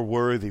longer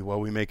worthy. Well,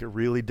 we make it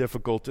really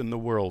difficult in the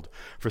world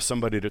for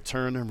somebody to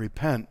turn and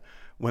repent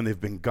when they've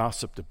been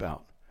gossiped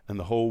about and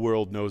the whole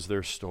world knows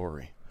their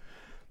story.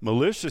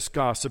 Malicious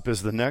gossip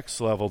is the next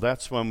level.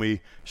 That's when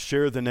we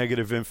share the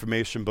negative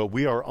information, but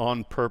we are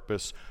on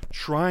purpose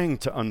trying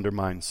to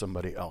undermine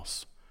somebody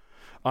else.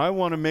 I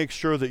want to make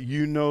sure that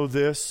you know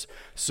this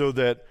so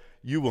that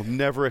you will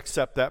never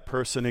accept that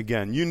person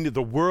again.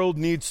 The world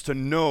needs to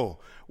know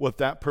what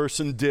that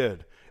person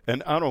did.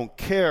 And I don't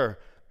care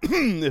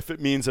if it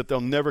means that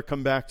they'll never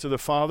come back to the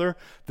Father.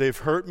 They've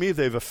hurt me.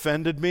 They've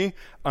offended me.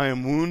 I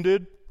am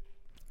wounded.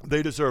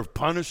 They deserve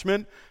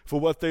punishment for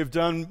what they've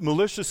done.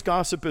 Malicious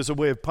gossip is a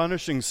way of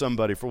punishing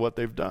somebody for what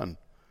they've done.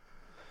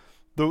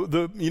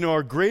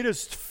 Our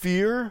greatest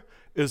fear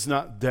is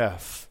not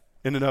death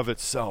in and of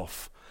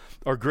itself.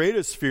 Our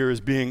greatest fear is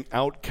being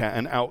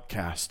an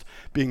outcast,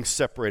 being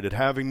separated,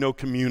 having no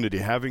community,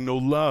 having no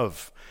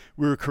love.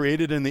 We were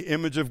created in the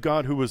image of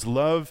God, who was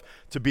love,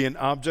 to be an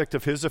object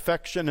of his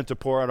affection and to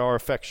pour out our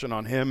affection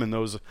on him and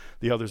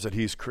the others that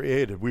he's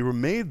created. We were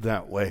made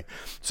that way.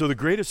 So the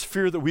greatest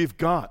fear that we've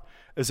got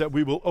is that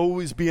we will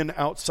always be an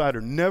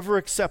outsider, never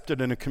accepted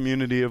in a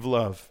community of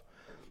love.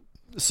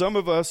 Some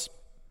of us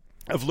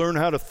have learned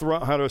how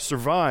to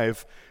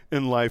survive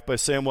in life by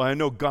saying, well, I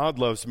know God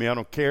loves me. I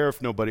don't care if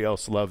nobody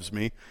else loves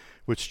me,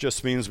 which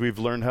just means we've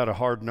learned how to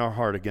harden our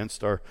heart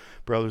against our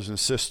brothers and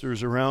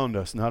sisters around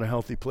us. Not a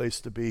healthy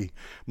place to be.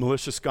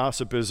 Malicious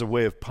gossip is a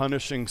way of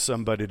punishing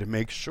somebody to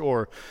make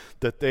sure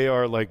that they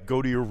are like,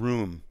 go to your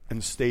room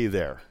and stay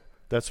there.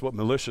 That's what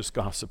malicious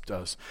gossip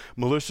does.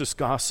 Malicious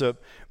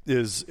gossip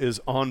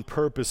is on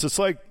purpose. It's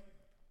like,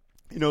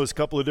 there's a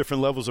couple of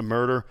different levels of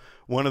murder.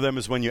 One of them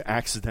is when you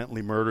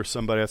accidentally murder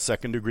somebody. That's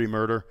second-degree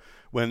murder.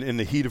 When in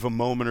the heat of a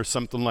moment or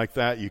something like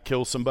that, you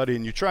kill somebody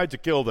and you tried to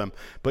kill them,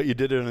 but you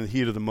did it in the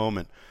heat of the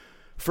moment.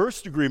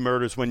 First-degree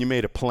murder is when you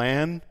made a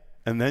plan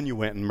and then you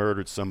went and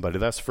murdered somebody.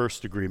 That's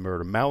first-degree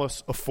murder.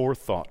 Malice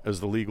aforethought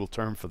is the legal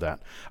term for that.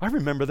 I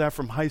remember that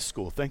from high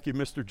school. Thank you,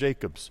 Mr.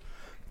 Jacobs.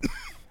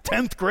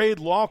 10th grade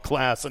law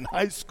class in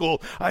high school.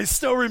 I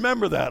still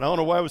remember that. I don't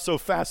know why I was so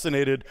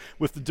fascinated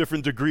with the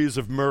different degrees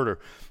of murder.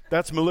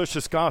 That's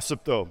malicious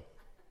gossip, though.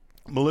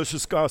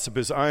 Malicious gossip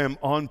is, I am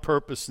on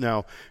purpose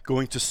now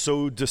going to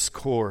sow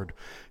discord.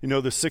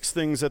 The 6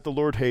 things that the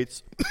Lord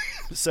hates,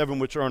 7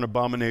 which are an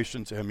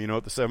abomination to him. You know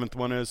what the 7th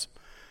one is?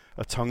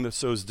 a tongue that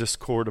sows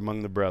discord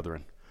among the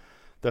brethren.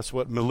 That's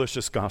what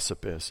malicious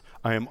gossip is.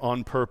 I am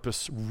on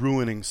purpose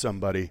ruining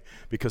somebody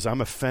because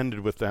I'm offended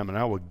with them, and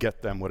I will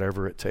get them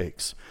whatever it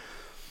takes.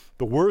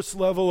 The worst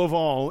level of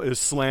all is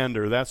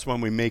slander. That's when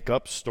we make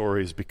up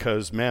stories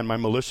because, man, my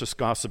malicious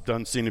gossip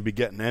doesn't seem to be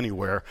getting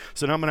anywhere.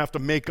 So now I'm going to have to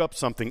make up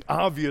something.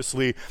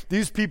 Obviously,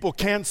 these people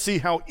can't see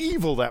how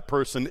evil that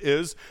person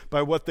is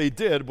by what they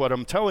did, what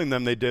I'm telling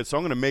them they did. So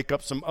I'm going to make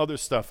up some other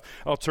stuff.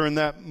 I'll turn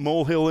that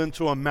molehill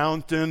into a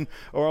mountain,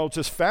 or I'll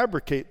just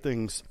fabricate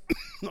things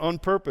on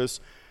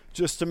purpose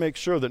just to make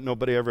sure that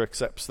nobody ever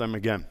accepts them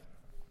again.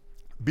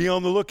 Be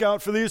on the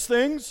lookout for these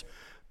things.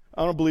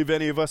 I don't believe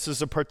any of us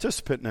is a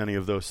participant in any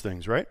of those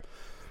things, right?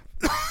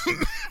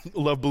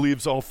 Love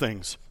believes all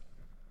things.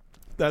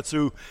 That's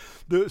who.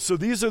 So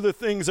these are the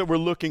things that we're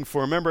looking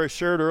for. Remember I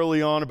shared early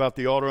on about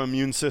the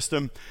autoimmune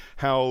system,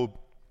 how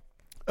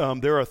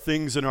there are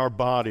things in our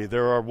body.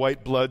 There are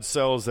white blood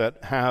cells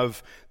that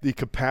have the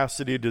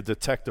capacity to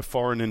detect a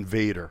foreign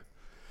invader.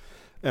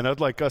 And I'd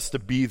like us to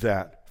be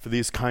that for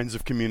these kinds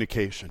of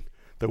communication,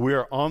 that we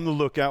are on the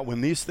lookout when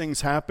these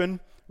things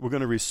happen. We're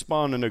going to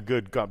respond in a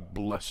good, God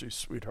bless you,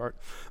 sweetheart.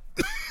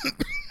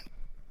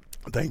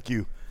 Thank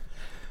you.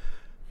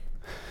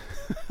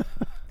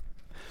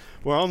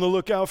 We're on the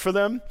lookout for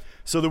them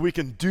so that we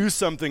can do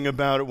something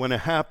about it when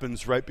it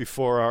happens right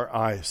before our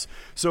eyes.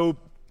 So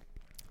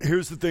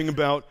here's the thing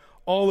about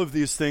all of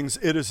these things.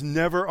 It is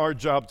never our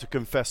job to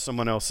confess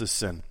someone else's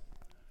sin.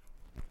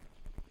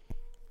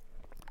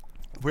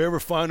 If we ever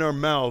find our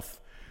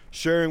mouth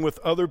sharing with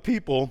other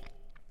people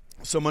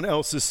someone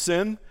else's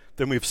sin,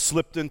 then we've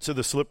slipped into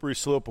the slippery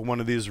slope of one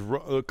of these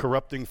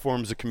corrupting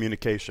forms of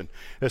communication.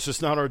 It's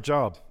just not our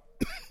job.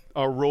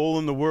 Our role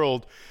in the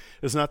world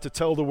is not to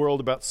tell the world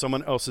about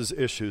someone else's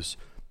issues.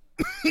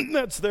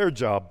 That's their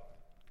job.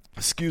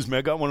 Excuse me,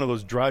 I got one of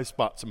those dry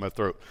spots in my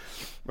throat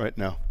right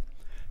now.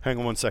 Hang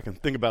on one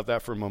second. Think about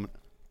that for a moment.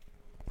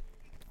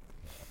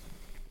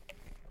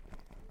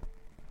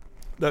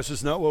 That's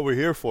just not what we're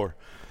here for.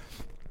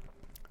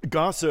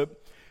 Gossip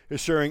is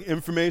sharing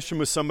information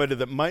with somebody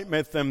that might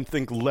make them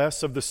think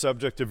less of the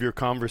subject of your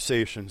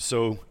conversation.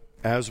 So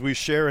as we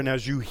share and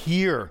as you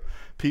hear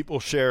people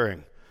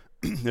sharing,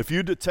 if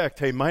you detect,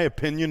 hey, my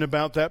opinion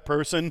about that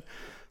person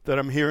that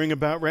I'm hearing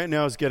about right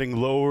now is getting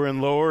lower and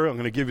lower, I'm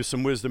going to give you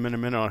some wisdom in a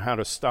minute on how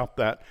to stop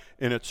that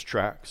in its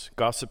tracks.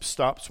 Gossip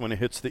stops when it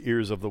hits the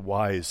ears of the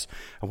wise.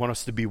 I want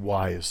us to be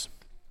wise.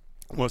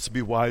 I want us to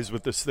be wise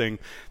with this thing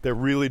that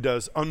really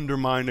does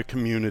undermine a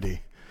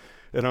community.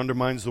 It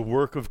undermines the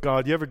work of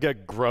God. You ever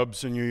get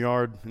grubs in your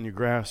yard, in your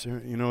grass?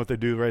 You know what they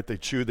do, right? They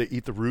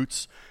eat the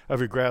roots of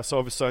your grass. All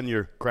of a sudden,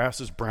 your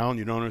grass is brown.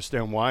 You don't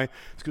understand why.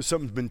 It's because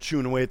something's been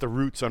chewing away at the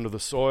roots under the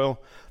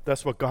soil.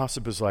 That's what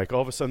gossip is like.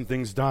 All of a sudden,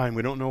 things die, and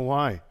we don't know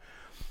why.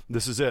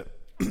 This is it.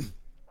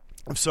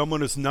 If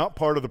someone is not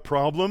part of the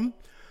problem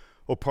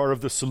or part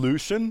of the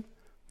solution,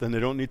 then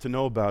they don't need to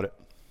know about it.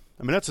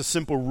 I mean, that's a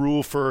simple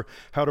rule for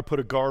how to put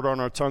a guard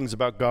on our tongues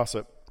about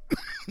gossip.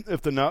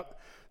 If they're not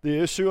the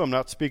issue, I'm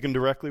not speaking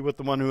directly with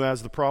the one who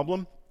has the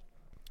problem,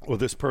 or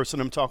this person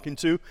I'm talking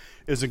to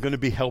isn't going to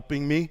be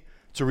helping me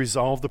to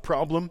resolve the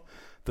problem,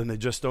 then they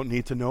just don't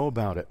need to know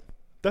about it.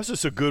 That's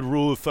just a good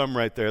rule of thumb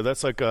right there.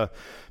 That's like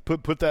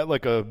put that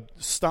like a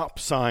stop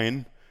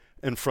sign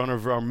in front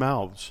of our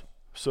mouths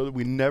so that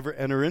we never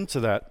enter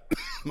into that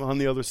on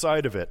the other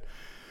side of it.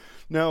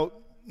 Now,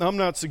 I'm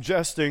not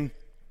suggesting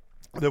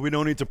that we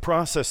don't need to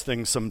process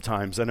things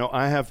sometimes. I know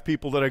I have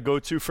people that I go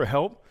to for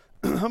help.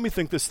 Help me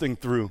think this thing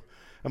through.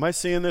 Am I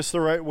seeing this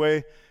the right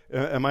way?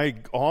 Am I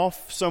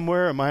off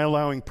somewhere? Am I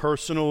allowing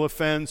personal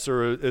offense?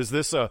 Or is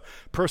this a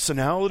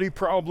personality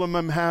problem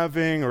I'm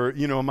having? Or,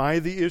 am I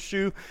the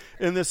issue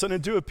in this? And I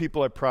do have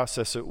people I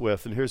process it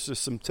with. And here's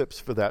just some tips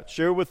for that.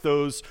 Share with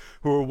those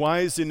who are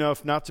wise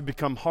enough not to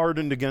become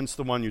hardened against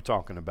the one you're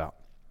talking about.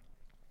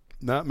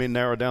 That may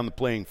narrow down the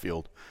playing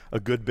field a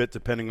good bit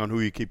depending on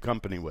who you keep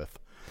company with.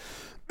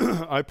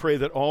 I pray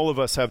that all of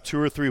us have 2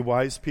 or 3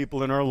 wise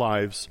people in our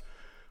lives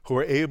who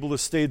are able to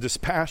stay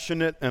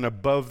dispassionate and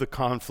above the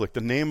conflict.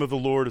 The name of the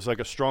Lord is like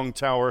a strong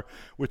tower,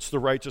 which the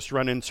righteous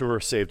run into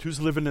are saved.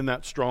 Who's living in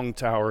that strong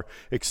tower,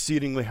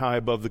 exceedingly high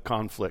above the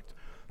conflict?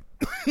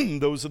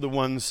 Those are the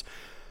ones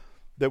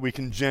that we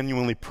can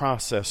genuinely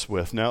process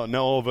with. Now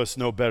all of us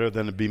know better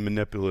than to be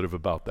manipulative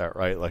about that,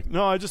 right? Like,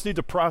 no, I just need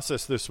to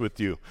process this with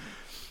you.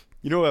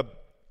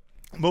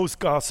 Most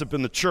gossip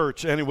in the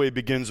church anyway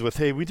begins with,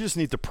 hey, we just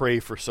need to pray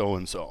for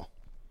so-and-so.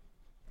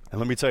 And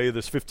let me tell you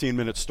this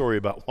 15-minute story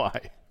about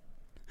why.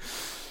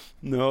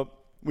 No,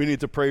 we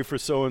need to pray for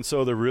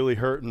so-and-so. They're really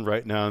hurting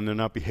right now, and they're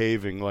not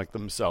behaving like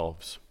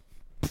themselves.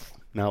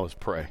 Now let's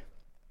pray.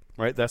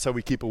 Right? That's how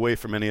we keep away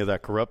from any of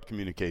that corrupt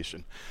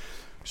communication.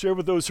 Share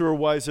with those who are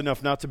wise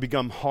enough not to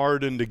become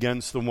hardened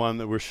against the one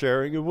that we're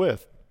sharing it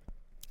with.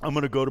 I'm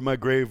going to go to my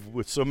grave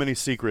with so many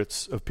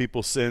secrets of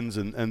people's sins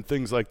and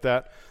things like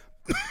that.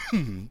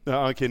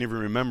 I can't even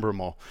remember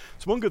them all.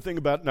 It's one good thing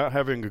about not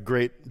having a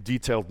great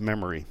detailed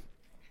memory.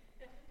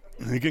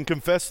 You can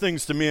confess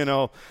things to me,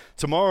 and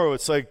tomorrow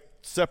it's like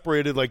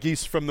separated like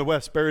east from the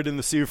west, buried in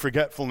the sea of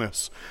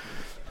forgetfulness.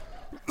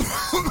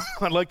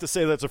 I'd like to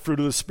say that's a fruit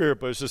of the Spirit,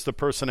 but it's just a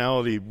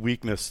personality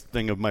weakness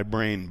thing of my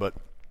brain. But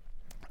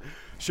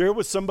share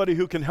with somebody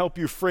who can help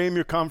you frame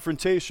your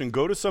confrontation.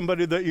 Go to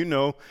somebody that you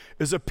know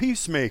is a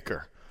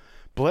peacemaker.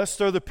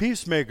 Blessed are the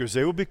peacemakers.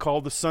 They will be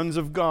called the sons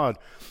of God.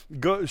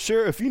 Go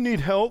share if you need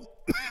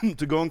help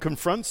to go and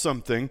confront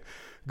something.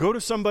 Go to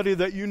somebody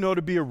that you know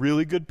to be a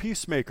really good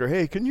peacemaker.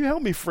 Hey, can you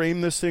help me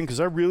frame this thing? Because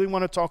I really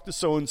want to talk to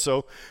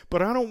so-and-so,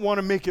 but I don't want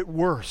to make it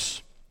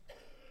worse.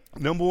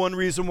 Number one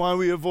reason why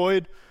we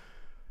avoid,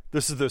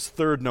 this is this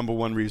third number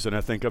one reason I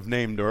think I've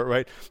named it,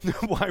 right?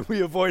 Why we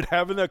avoid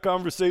having that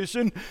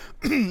conversation?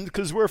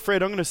 Because we're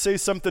afraid I'm going to say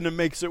something that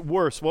makes it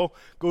worse. Well,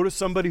 go to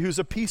somebody who's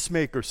a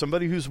peacemaker,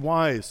 somebody who's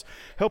wise.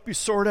 Help you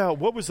sort out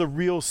what was the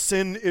real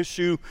sin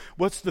issue.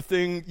 What's the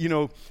thing,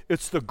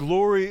 it's the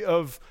glory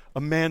of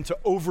a man to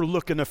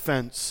overlook an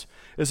offense.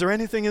 Is there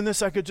anything in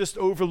this I could just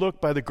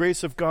overlook? By the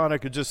grace of God, I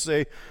could just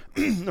say,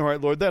 all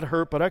right, Lord, that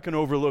hurt, but I can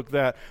overlook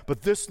that.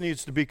 But this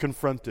needs to be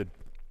confronted.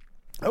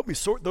 Help me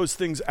sort those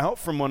things out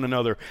from one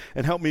another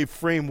and help me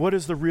frame what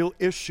is the real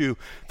issue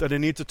that I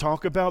need to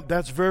talk about.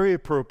 That's very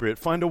appropriate.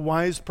 Find a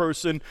wise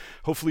person.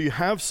 Hopefully you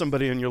have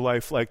somebody in your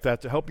life like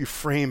that to help you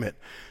frame it.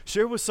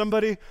 Share with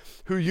somebody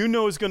who you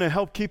know is going to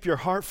help keep your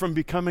heart from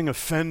becoming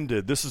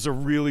offended. This is a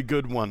really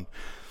good one.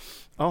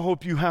 I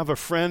hope you have a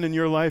friend in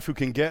your life who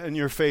can get in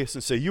your face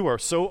and say, you are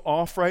so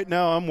off right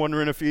now, I'm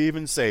wondering if you're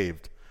even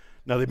saved.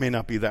 Now, they may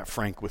not be that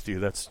frank with you.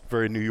 That's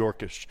very New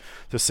Yorkish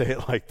to say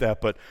it like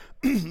that. But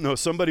no,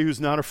 somebody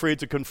who's not afraid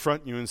to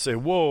confront you and say,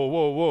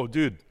 whoa,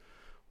 dude,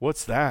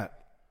 what's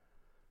that?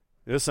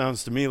 It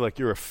sounds to me like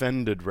you're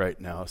offended right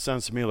now. It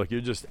sounds to me like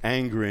you're just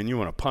angry and you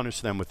want to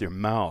punish them with your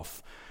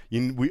mouth.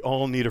 We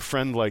all need a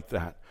friend like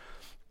that.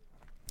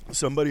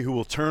 Somebody who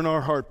will turn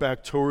our heart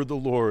back toward the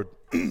Lord.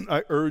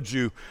 I urge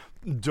you,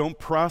 don't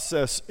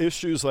process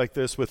issues like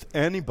this with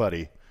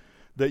anybody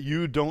that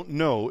you don't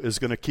know is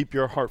going to keep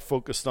your heart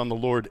focused on the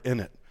Lord in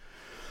it.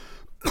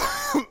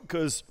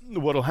 Because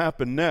what will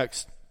happen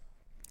next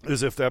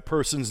is if that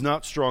person's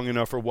not strong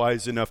enough or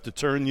wise enough to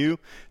turn you,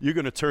 you're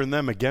going to turn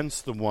them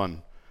against the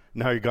one.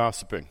 Now you're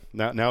gossiping.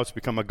 Now it's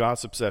become a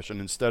gossip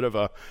session instead of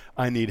a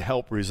I need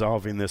help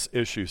resolving this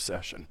issue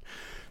session.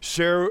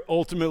 Share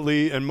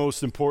ultimately and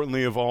most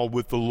importantly of all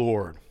with the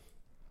Lord.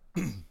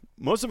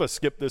 Most of us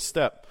skip this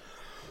step.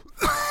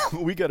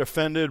 We get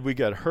offended, we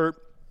get hurt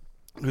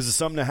because of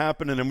something that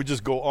happened, and then we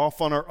just go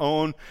off on our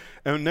own,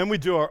 and then we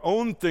do our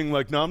own thing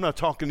like, no, I'm not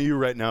talking to you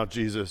right now,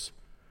 Jesus.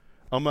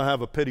 I'm going to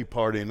have a pity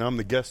party, and I'm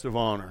the guest of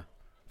honor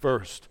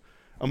first.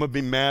 I'm going to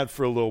be mad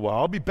for a little while.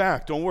 I'll be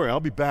back. Don't worry, I'll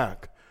be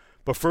back.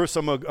 But first,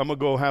 I'm going to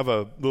go have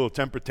a little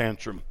temper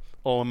tantrum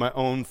all on my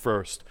own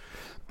first.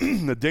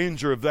 The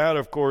danger of that,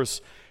 of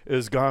course,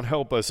 is God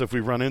help us if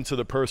we run into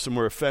the person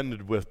we're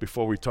offended with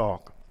before we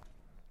talk.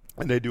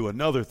 And they do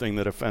another thing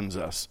that offends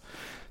us.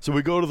 So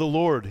we go to the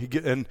Lord.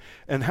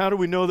 And how do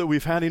we know that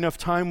we've had enough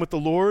time with the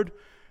Lord?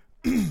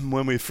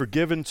 When we've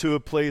forgiven to a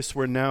place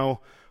where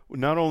now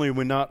not only are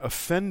we not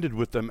offended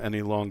with them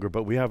any longer,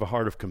 but we have a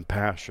heart of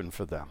compassion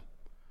for them.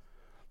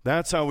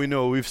 That's how we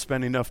know we've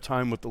spent enough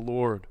time with the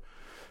Lord.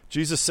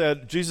 Jesus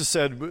said,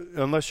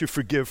 unless you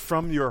forgive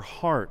from your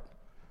heart,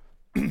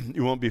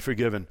 you won't be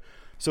forgiven.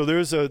 So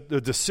there's a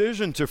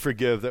decision to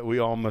forgive that we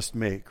all must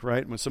make,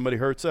 right? When somebody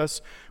hurts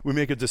us, we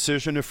make a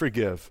decision to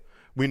forgive.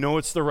 We know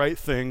it's the right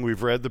thing.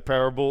 We've read the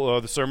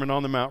parable, the Sermon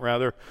on the Mount,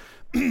 rather.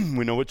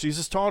 We know what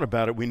Jesus taught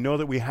about it. We know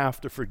that we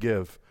have to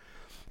forgive.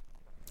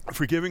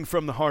 Forgiving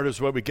from the heart is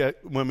what we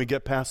get when we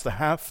get past the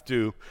have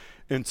to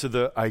into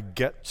the I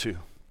get to.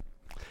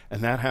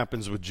 And that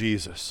happens with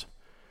Jesus.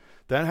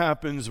 That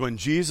happens when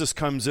Jesus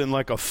comes in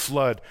like a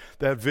flood.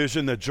 That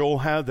vision that Joel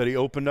had that he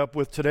opened up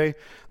with today,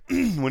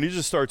 when he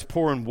just starts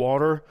pouring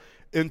water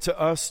into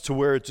us to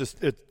where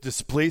it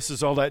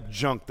displaces all that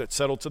junk that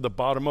settled to the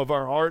bottom of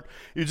our heart.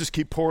 You just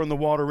keep pouring the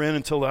water in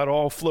until that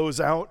all flows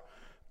out.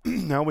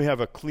 Now we have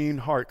a clean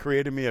heart.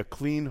 Created me a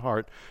clean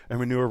heart and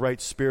renew a right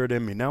spirit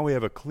in me. Now we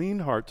have a clean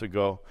heart to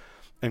go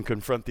and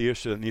confront the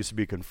issue that needs to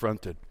be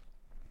confronted.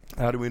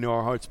 How do we know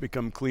our hearts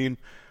become clean?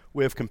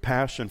 We have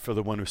compassion for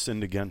the one who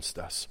sinned against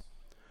us.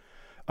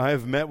 I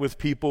have met with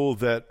people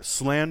that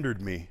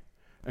slandered me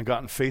and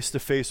gotten face to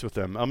face with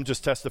them. I'm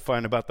just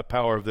testifying about the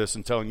power of this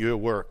and telling you it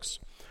works.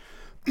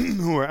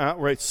 Who are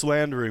outright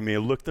slandering me. I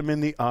looked them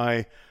in the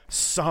eye,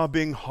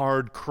 sobbing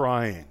hard,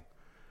 crying,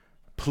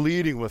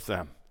 pleading with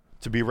them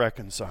to be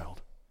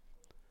reconciled.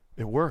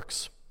 It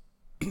works.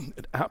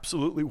 It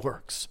absolutely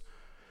works.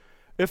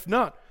 If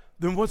not,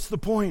 then what's the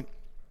point?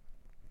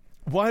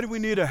 Why do we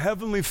need a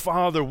heavenly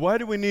Father? Why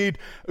do we need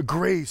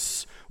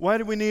grace? Why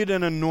do we need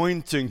an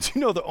anointing? Do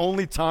you know the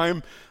only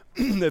time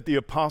that the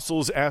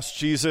apostles asked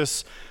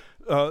Jesus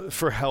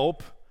for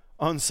help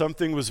on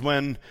something was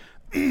when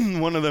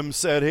one of them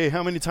said, hey,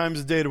 how many times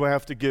a day do I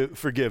have to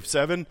forgive?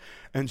 7?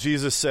 And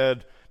Jesus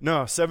said,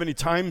 no, 70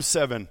 times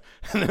 7.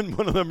 And then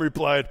one of them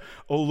replied,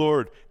 oh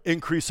Lord,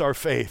 increase our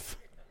faith.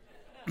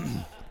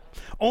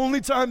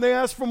 Only time they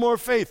asked for more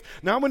faith.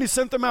 Now when he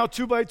sent them out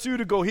 2 by 2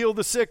 to go heal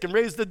the sick and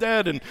raise the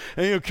dead and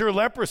cure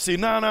leprosy,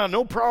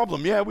 no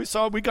problem. Yeah,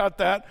 we got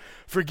that.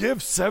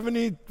 Forgive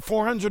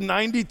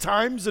 490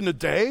 times in a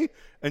day?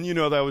 And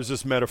that was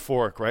just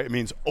metaphoric, right? It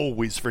means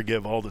always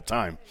forgive all the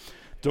time.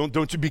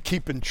 Don't you be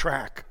keeping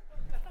track.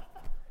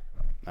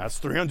 That's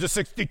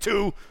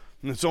 362,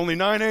 and it's only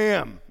 9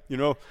 a.m.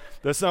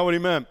 That's not what he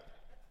meant.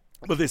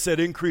 But they said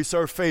increase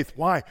our faith.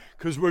 Why?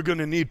 Because we're going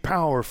to need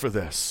power for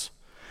this.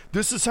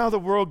 This is how the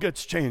world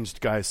gets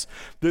changed, guys.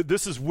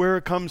 This is where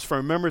it comes from.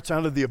 Remember, it's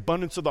out of the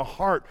abundance of the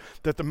heart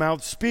that the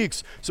mouth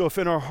speaks. So if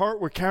in our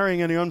heart we're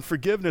carrying any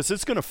unforgiveness,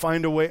 it's going to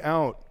find a way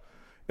out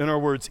in our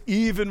words,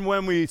 even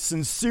when we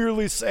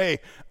sincerely say,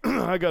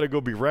 I got to go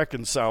be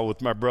reconciled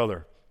with my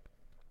brother.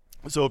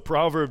 So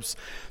Proverbs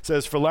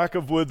says, for lack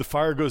of wood, the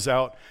fire goes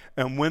out,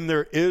 and when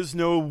there is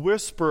no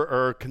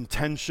whisperer,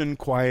 contention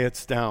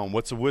quiets down.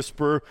 What's a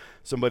whisperer?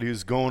 Somebody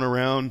who's going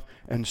around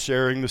and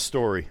sharing the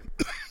story,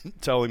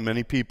 telling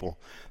many people,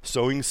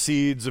 sowing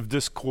seeds of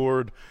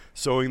discord,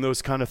 sowing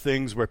those kind of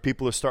things where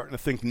people are starting to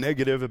think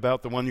negative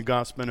about the one you're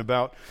gossiping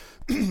about.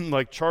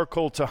 Like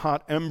charcoal to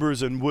hot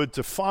embers and wood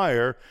to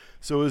fire,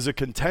 so is a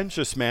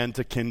contentious man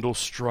to kindle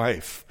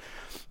strife.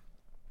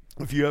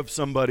 If you have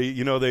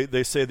somebody,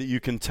 they say that you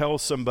can tell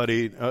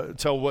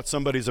what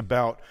somebody's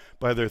about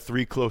by their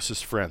 3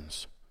 closest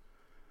friends.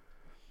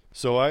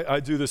 So I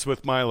do this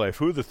with my life.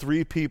 Who are the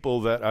 3 people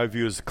that I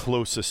view as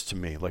closest to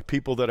me? Like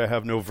people that I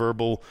have no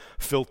verbal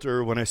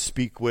filter when I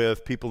speak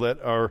with, people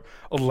that are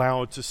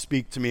allowed to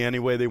speak to me any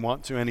way they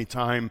want to,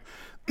 anytime.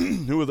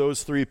 Who are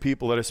those 3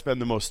 people that I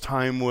spend the most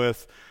time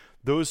with?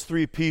 Those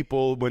 3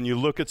 people, when you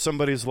look at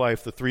somebody's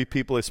life, the 3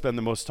 people I spend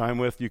the most time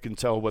with, you can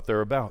tell what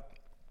they're about.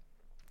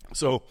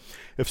 So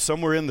if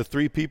somewhere in the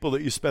 3 people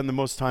that you spend the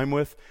most time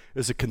with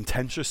is a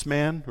contentious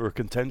man or a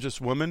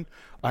contentious woman,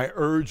 I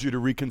urge you to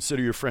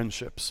reconsider your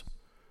friendships.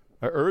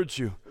 I urge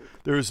you.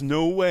 There is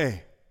no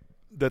way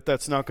that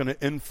that's not going to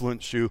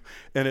influence you,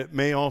 and it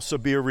may also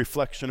be a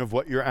reflection of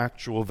what your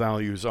actual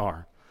values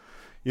are.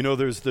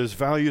 There's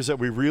values that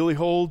we really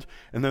hold,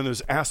 and then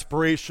there's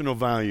aspirational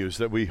values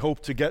that we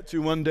hope to get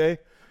to one day.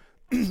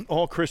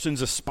 All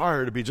Christians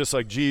aspire to be just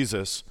like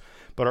Jesus.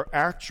 But our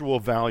actual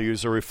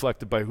values are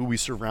reflected by who we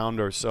surround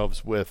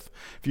ourselves with.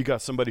 If you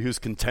got somebody who's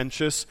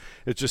contentious,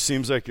 it just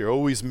seems like you're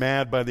always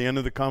mad by the end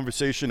of the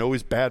conversation,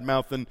 always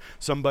bad-mouthing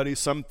somebody,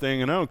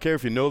 something. And I don't care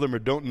if you know them or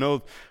don't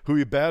know who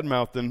you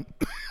bad-mouthing.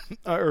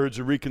 I urge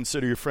you to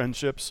reconsider your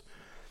friendships.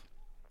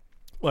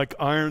 Like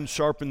iron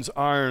sharpens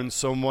iron,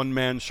 so one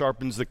man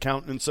sharpens the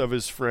countenance of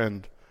his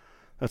friend.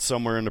 That's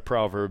somewhere in the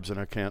Proverbs, and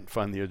I can't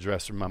find the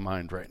address in my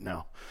mind right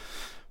now.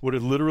 What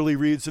it literally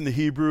reads in the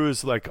Hebrew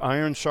is like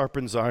iron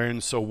sharpens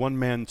iron, so one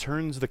man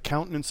turns the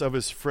countenance of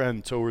his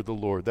friend toward the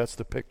Lord. That's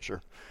the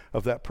picture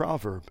of that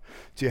proverb.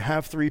 Do you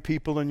have 3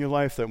 people in your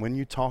life that when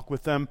you talk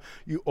with them,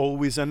 you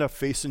always end up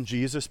facing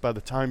Jesus by the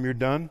time you're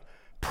done?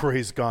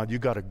 Praise God, you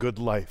got a good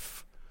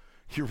life.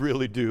 You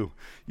really do.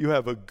 You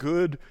have a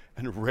good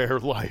and rare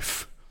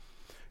life.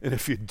 And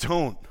if you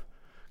don't,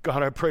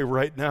 God, I pray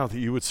right now that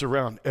you would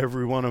surround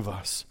every one of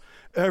us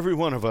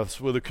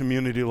with a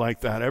community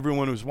like that.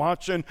 Everyone who's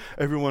watching,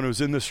 everyone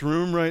who's in this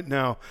room right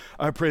now,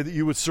 I pray that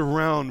you would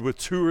surround with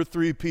 2 or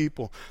 3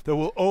 people that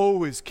will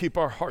always keep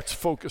our hearts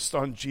focused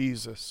on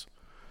Jesus.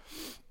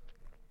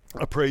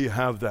 I pray you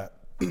have that.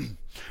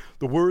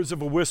 The words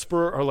of a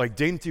whisperer are like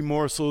dainty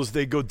morsels.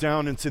 They go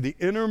down into the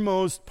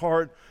innermost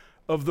part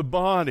of the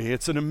body.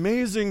 It's an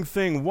amazing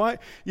thing. Why?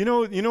 You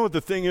know what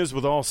the thing is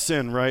with all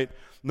sin, right?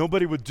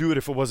 Nobody would do it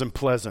if it wasn't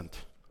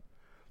pleasant.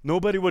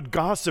 Nobody would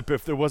gossip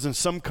if there wasn't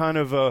some kind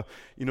of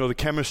the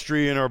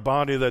chemistry in our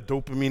body, that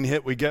dopamine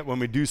hit we get when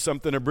we do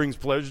something that brings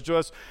pleasure to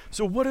us.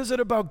 So what is it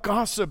about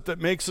gossip that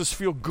makes us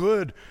feel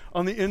good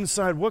on the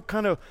inside? What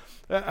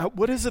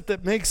is it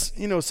that makes,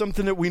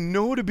 something that we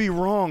know to be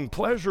wrong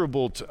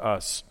pleasurable to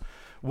us?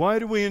 Why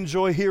do we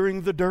enjoy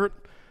hearing the dirt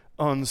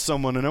on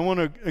someone? And I want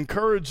to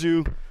encourage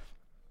you,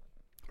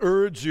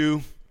 urge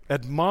you,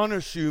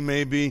 admonish you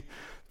maybe,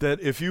 that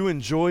if you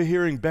enjoy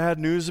hearing bad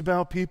news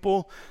about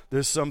people,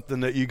 there's something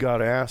that you got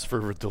to ask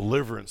for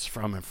deliverance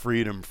from and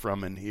freedom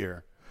from in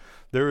here.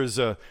 There's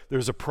a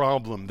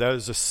problem. That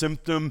is a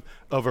symptom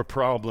of a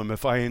problem.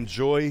 If I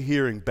enjoy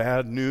hearing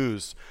bad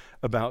news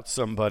about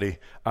somebody,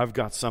 I've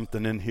got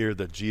something in here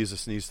that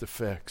Jesus needs to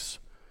fix.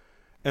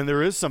 And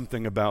there is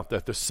something about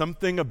that. There's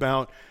something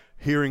about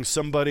hearing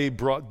somebody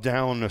brought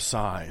down a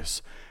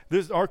size.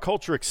 Our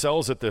culture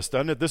excels at this,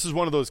 doesn't it? This is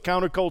one of those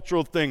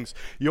countercultural things.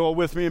 You all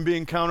with me in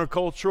being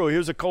countercultural?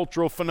 Here's a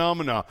cultural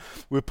phenomena.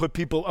 We put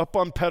people up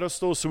on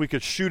pedestals so we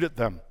could shoot at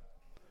them.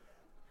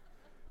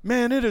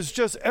 Man, it is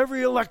just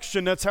every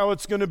election, that's how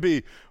it's going to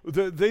be.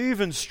 They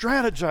even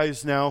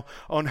strategize now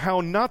on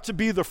how not to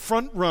be the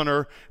front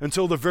runner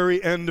until the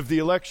very end of the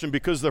election,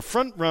 because the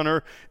front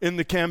runner in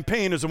the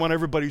campaign is the one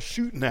everybody's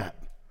shooting at.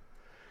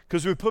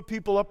 Because we put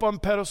people up on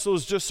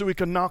pedestals just so we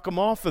can knock them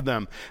off of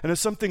them. And there's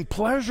something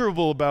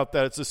pleasurable about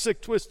that. It's a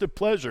sick, twisted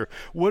pleasure.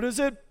 What is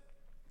it?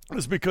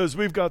 It's because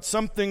we've got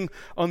something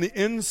on the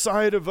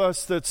inside of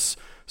us that's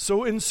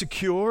so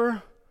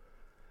insecure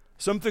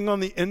something on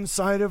the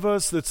inside of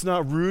us that's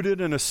not rooted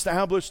and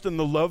established in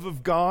the love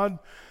of God,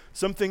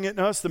 something in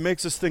us that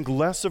makes us think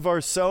less of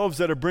ourselves,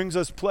 that it brings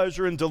us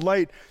pleasure and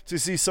delight to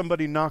see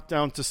somebody knocked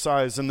down to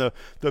size. And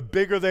the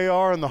bigger they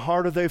are and the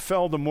harder they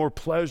fell, the more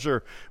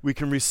pleasure we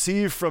can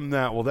receive from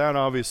that. Well, that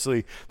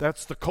obviously,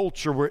 that's the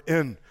culture we're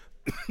in.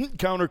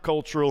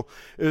 Countercultural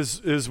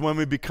is when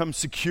we become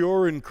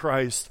secure in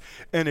Christ,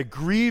 and it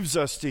grieves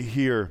us to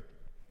hear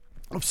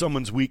of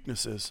someone's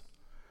weaknesses.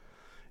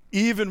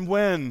 Even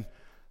when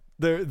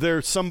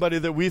they're somebody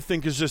that we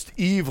think is just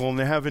evil and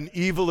they have an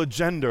evil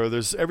agenda, or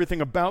there's everything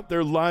about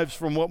their lives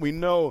from what we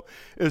know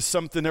is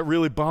something that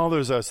really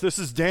bothers us. This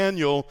is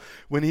Daniel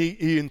when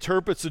he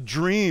interprets a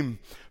dream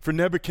for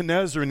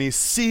Nebuchadnezzar, and he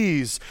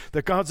sees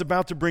that God's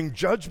about to bring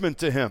judgment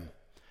to him.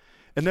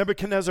 And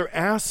Nebuchadnezzar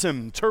asks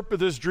him, interpret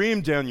this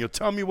dream, Daniel.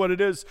 Tell me what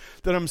it is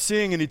that I'm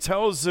seeing. And he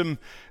tells him,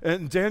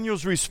 and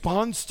Daniel's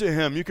response to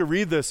him, you can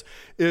read this,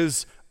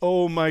 is,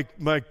 oh, my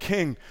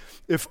king,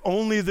 if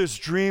only this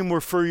dream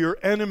were for your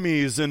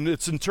enemies and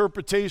its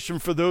interpretation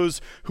for those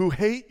who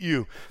hate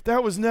you.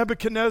 That was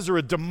Nebuchadnezzar,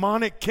 a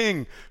demonic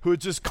king who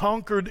had just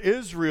conquered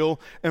Israel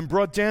and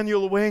brought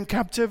Daniel away in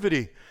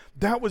captivity.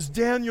 That was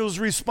Daniel's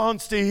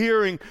response to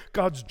hearing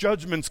God's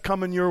judgments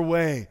coming your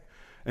way.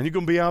 And you're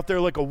going to be out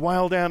there like a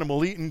wild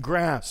animal eating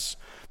grass.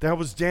 That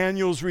was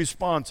Daniel's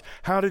response.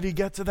 How did he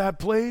get to that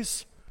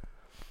place?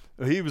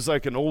 He was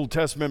like an Old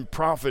Testament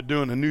prophet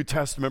doing a New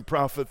Testament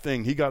prophet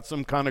thing. He got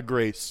some kind of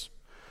grace.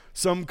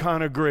 Some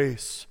kind of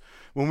grace.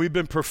 When we've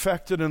been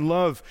perfected in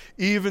love,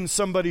 even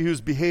somebody who's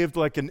behaved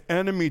like an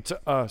enemy to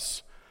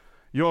us,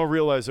 you all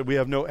realize that we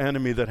have no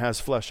enemy that has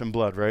flesh and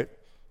blood, right?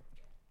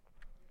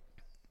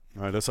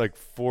 All right, that's like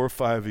 4 or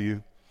 5 of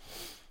you.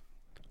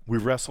 We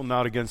wrestle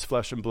not against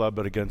flesh and blood,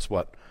 but against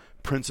what?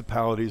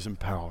 Principalities and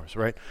powers,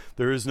 right?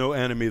 There is no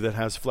enemy that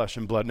has flesh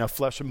and blood. Now,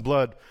 flesh and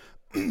blood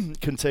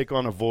can take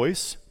on a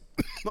voice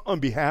on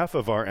behalf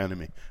of our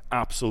enemy.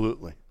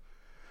 Absolutely.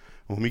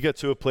 When we get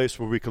to a place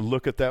where we can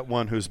look at that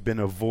one who's been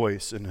a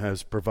voice and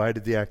has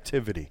provided the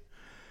activity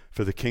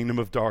for the kingdom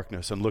of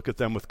darkness and look at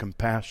them with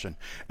compassion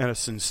and a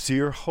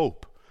sincere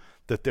hope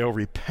that they'll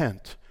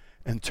repent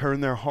and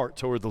turn their heart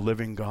toward the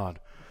living God.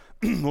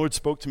 The Lord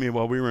spoke to me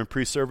while we were in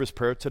pre-service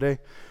prayer today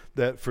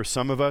that for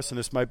some of us, and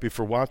this might be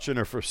for watching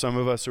or for some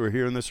of us who are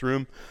here in this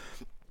room,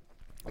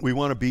 we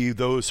want to be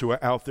those who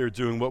are out there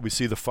doing what we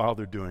see the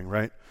Father doing,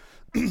 right?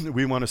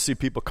 We want to see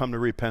people come to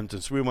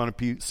repentance. We want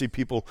to see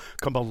people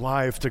come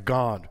alive to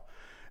God.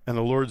 And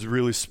the Lord's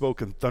really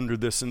spoken, thundered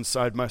this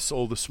inside my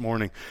soul this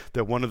morning,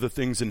 that one of the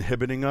things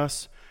inhibiting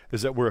us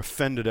is that we're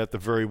offended at the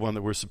very one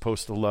that we're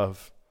supposed to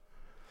love.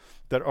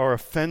 That our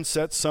offense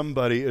at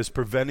somebody is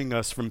preventing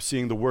us from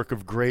seeing the work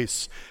of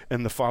grace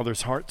in the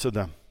Father's heart to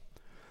them.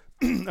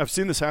 I've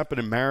seen this happen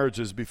in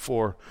marriages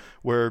before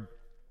where,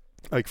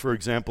 like, for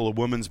example, a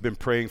woman's been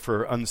praying for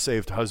her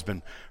unsaved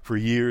husband for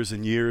years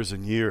and years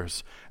and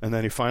years, and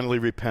then he finally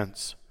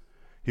repents.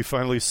 He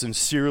finally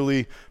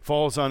sincerely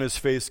falls on his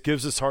face,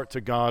 gives his heart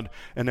to God,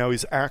 and now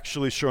he's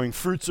actually showing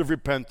fruits of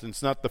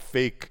repentance, not the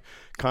fake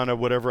kind of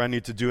whatever I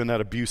need to do in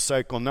that abuse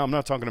cycle. No, I'm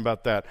not talking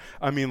about that.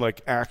 I mean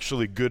like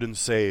actually good and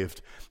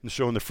saved and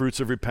showing the fruits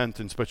of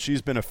repentance. But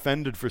she's been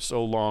offended for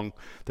so long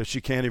that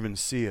she can't even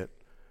see it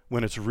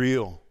when it's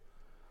real.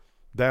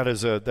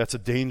 That's a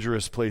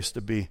dangerous place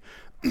to be.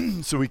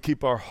 So we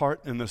keep our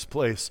heart in this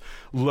place.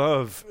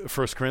 Love,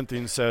 1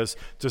 Corinthians says,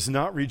 does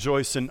not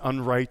rejoice in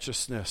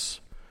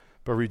unrighteousness,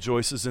 but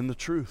rejoices in the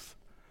truth.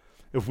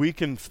 If we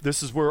can,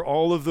 this is where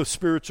all of the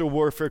spiritual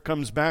warfare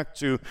comes back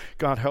to.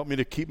 God, help me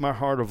to keep my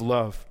heart of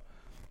love.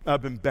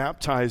 I've been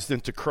baptized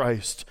into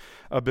Christ.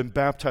 I've been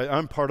baptized.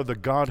 I'm part of the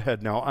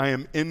Godhead now. I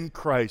am in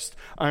Christ.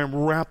 I am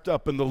wrapped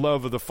up in the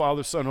love of the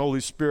Father, Son, Holy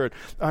Spirit.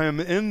 I am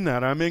in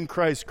that. I'm in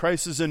Christ.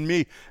 Christ is in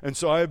me. And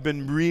so I have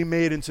been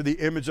remade into the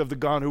image of the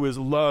God who is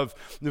love.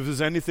 And if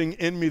there's anything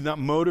in me not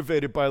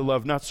motivated by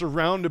love, not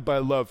surrounded by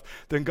love,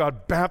 then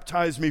God,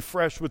 baptize me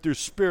fresh with your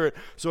Spirit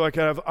so I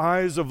can have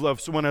eyes of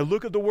love. So when I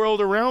look at the world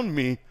around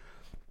me,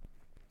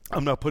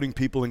 I'm not putting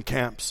people in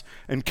camps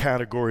and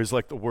categories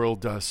like the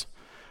world does.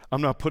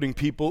 I'm not putting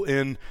people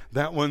in,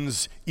 that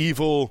one's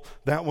evil,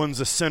 that one's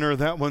a sinner,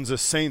 that one's a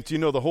saint. You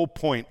know, the whole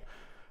point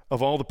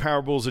of all the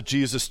parables that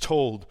Jesus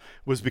told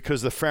was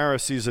because the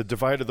Pharisees had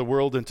divided the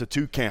world into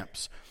 2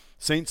 camps,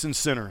 saints and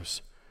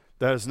sinners.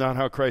 That is not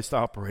how Christ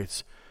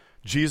operates.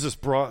 Jesus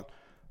brought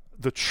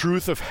the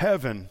truth of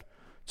heaven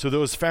to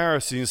those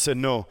Pharisees and said,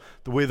 no,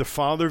 the way the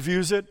Father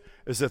views it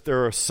is that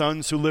there are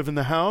sons who live in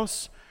the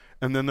house,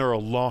 and then there are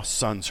lost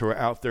sons who are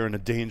out there in a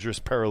dangerous,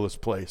 perilous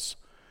place.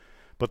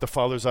 But the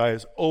Father's eye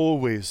is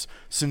always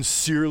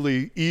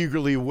sincerely,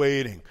 eagerly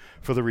waiting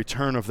for the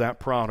return of that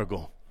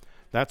prodigal.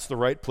 That's the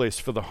right place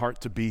for the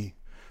heart to be.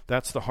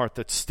 That's the heart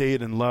that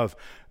stayed in love.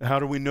 How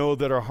do we know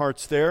that our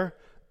heart's there?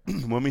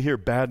 When we hear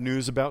bad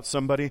news about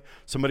somebody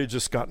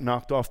just got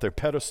knocked off their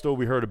pedestal,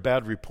 we heard a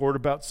bad report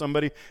about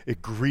somebody,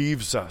 it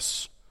grieves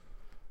us.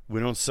 We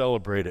don't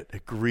celebrate it.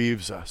 It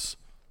grieves us.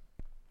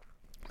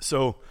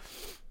 So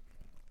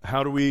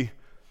how do we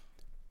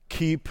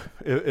keep,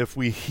 if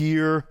we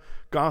hear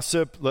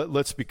gossip.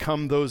 Let's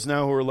become those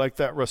now who are like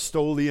that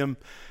Rust-Oleum.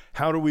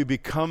 How do we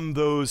become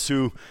those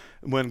who,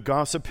 when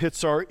gossip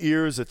hits our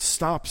ears, it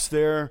stops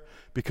there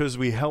because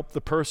we help the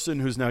person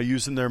who's now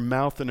using their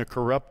mouth in a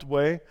corrupt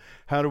way?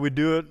 How do we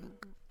do it?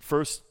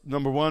 First,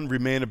 number one,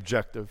 remain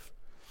objective.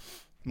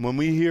 When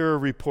we hear a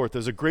report,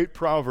 there's a great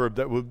proverb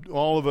that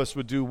all of us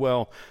would do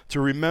well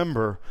to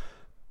remember.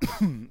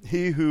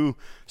 He who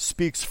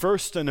speaks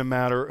first in a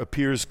matter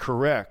appears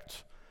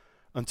correct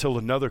until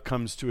another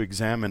comes to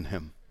examine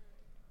him.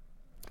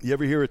 You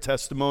ever hear a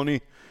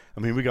testimony? I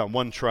mean, we got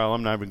one trial.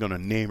 I'm not even going to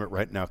name it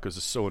right now because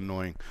it's so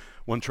annoying.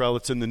 One trial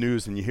that's in the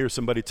news, and you hear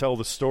somebody tell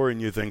the story,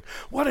 and you think,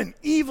 what an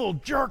evil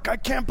jerk. I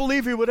can't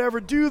believe he would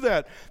ever do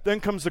that. Then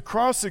comes the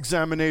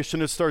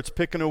cross-examination. It starts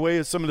picking away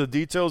at some of the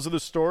details of the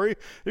story.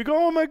 You go,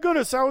 oh, my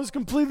goodness, that was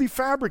completely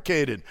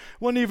fabricated.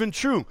 Wasn't even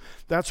true.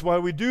 That's why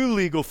we do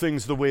legal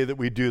things the way that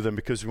we do them,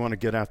 because we want to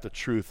get at the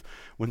truth.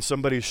 When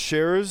somebody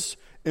shares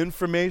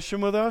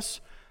information with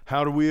us,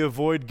 how do we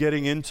avoid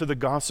getting into the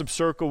gossip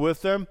circle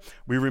with them?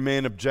 We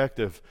remain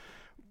objective.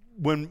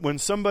 When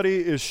somebody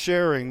is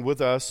sharing with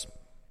us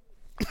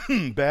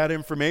bad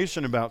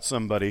information about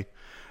somebody,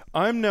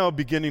 I'm now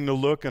beginning to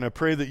look, and I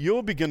pray that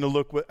you'll begin to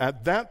look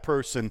at that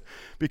person,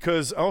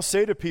 because I'll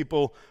say to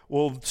people,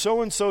 well,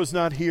 so-and-so is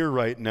not here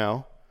right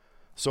now,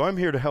 so I'm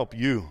here to help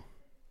you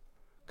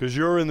because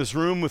you're in this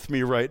room with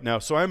me right now.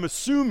 So I'm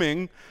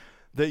assuming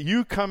that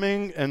you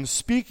coming and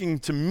speaking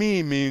to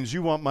me means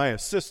you want my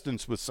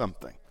assistance with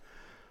something.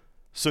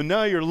 So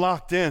now you're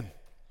locked in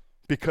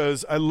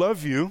because I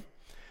love you,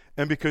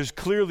 and because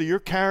clearly you're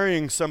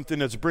carrying something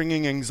that's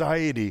bringing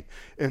anxiety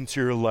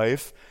into your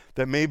life,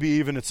 that maybe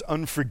even it's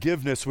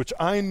unforgiveness, which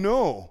I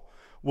know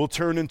will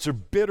turn into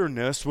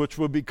bitterness, which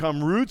will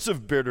become roots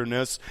of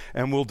bitterness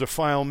and will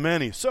defile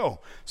many. So,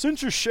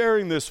 since you're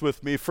sharing this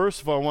with me,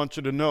 first of all, I want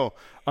you to know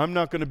I'm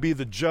not going to be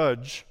the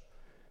judge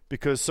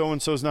because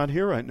so-and-so's not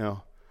here right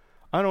now.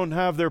 I don't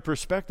have their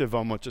perspective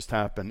on what just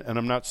happened, and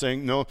I'm not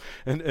saying no,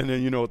 and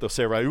then you know what they'll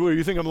say, right? Well,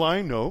 you think I'm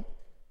lying? No, I'm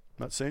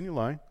not saying you're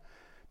lying,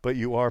 but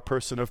you are a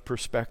person of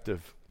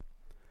perspective.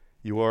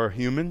 You are a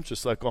human,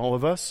 just like all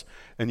of us,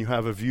 and you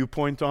have a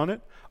viewpoint on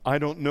it. I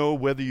don't know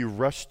whether you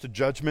rushed to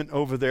judgment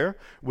over there,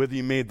 whether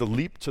you made the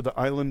leap to the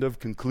island of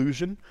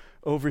conclusion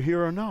over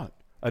here or not.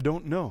 I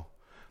don't know.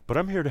 But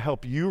I'm here to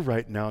help you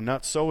right now,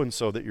 not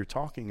so-and-so that you're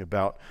talking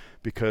about,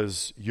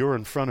 because you're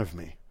in front of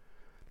me.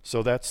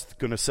 So that's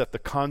going to set the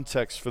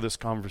context for this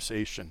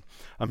conversation.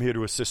 I'm here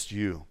to assist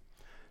you,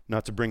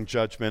 not to bring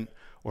judgment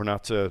or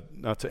not to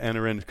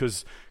enter in.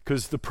 Because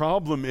the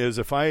problem is,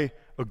 if I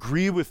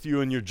agree with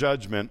you in your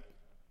judgment,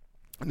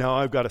 now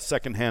I've got a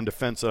secondhand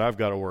offense that I've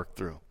got to work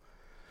through.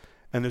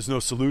 And there's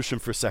no solution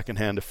for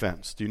secondhand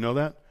offense. Do you know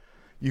that?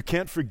 You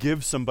can't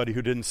forgive somebody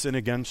who didn't sin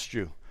against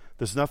you.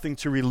 There's nothing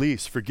to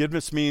release.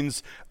 Forgiveness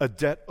means a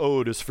debt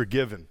owed is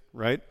forgiven,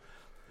 right?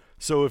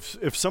 So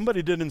if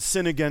somebody didn't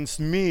sin against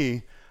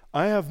me,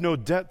 I have no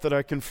debt that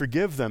I can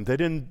forgive them. They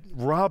didn't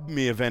rob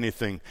me of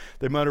anything.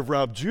 They might have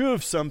robbed you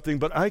of something,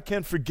 but I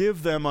can't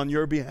forgive them on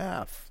your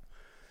behalf.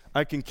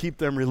 I can keep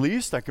them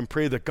released. I can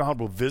pray that God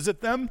will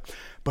visit them,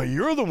 but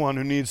you're the one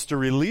who needs to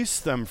release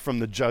them from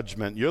the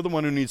judgment. You're the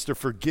one who needs to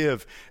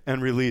forgive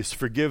and release.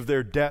 Forgive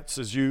their debts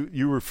as you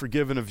were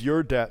forgiven of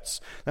your debts.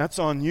 That's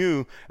on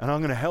you, and I'm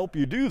going to help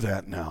you do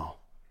that now.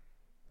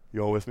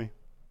 You all with me?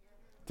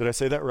 Did I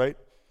say that right?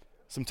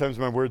 Sometimes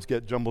my words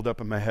get jumbled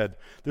up in my head.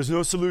 There's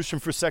no solution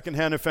for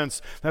secondhand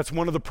offense. That's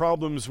one of the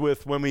problems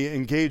with when we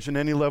engage in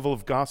any level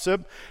of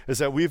gossip, is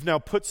that we've now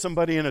put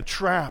somebody in a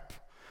trap.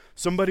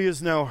 Somebody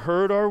has now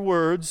heard our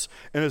words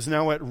and is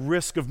now at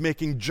risk of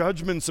making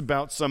judgments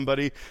about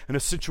somebody in a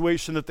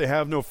situation that they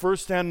have no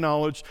firsthand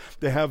knowledge,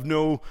 they have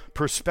no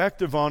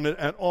perspective on it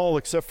at all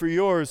except for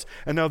yours.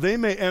 And now they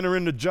may enter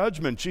into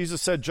judgment.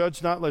 Jesus said,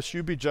 judge not lest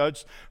you be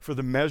judged, for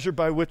the measure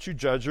by which you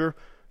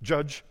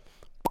judge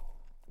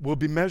will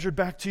be measured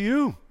back to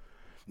you.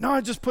 Now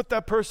I just put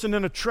that person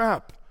in a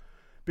trap,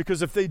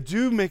 because if they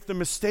do make the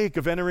mistake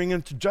of entering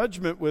into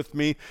judgment with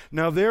me,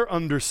 now they're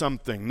under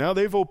something. Now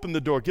they've opened the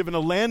door, given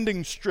a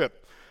landing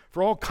strip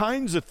for all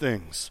kinds of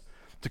things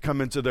to come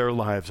into their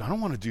lives. I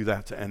don't want to do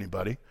that to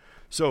anybody.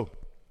 So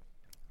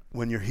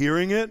when you're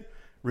hearing it,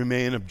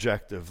 remain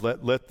objective.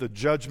 Let the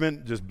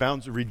judgment just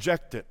bounce,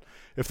 reject it.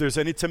 If there's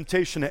any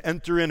temptation to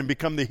enter in and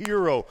become the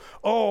hero,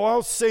 oh,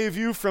 I'll save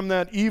you from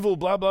that evil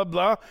blah, blah,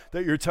 blah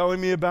that you're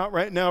telling me about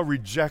right now,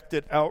 reject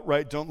it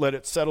outright. Don't let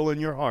it settle in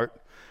your heart.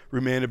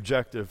 Remain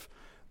objective.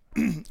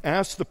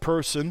 Ask the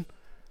person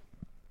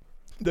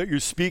that you're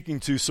speaking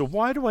to, so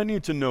why do I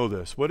need to know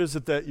this? What is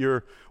it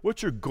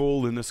what's your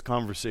goal in this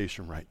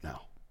conversation right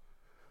now?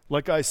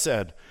 Like I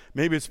said,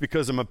 maybe it's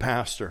because I'm a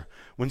pastor.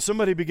 When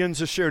somebody begins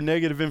to share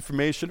negative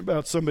information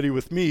about somebody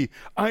with me,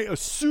 I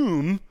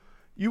assume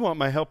you want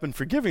my help in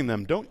forgiving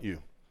them, don't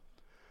you?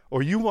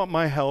 Or you want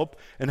my help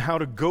in how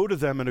to go to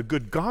them in a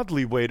good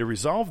godly way to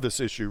resolve this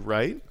issue,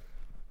 right?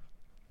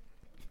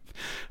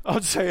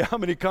 I'll say how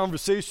many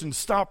conversations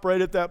stop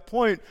right at that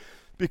point,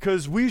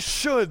 because we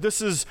should.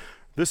 This is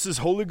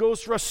Holy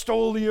Ghost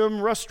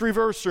Rust-Oleum, Rust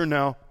Reverser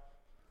now.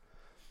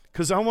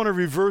 because I want to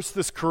reverse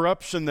this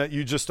corruption that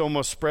you just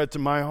almost spread to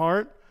my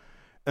heart.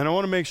 And I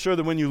want to make sure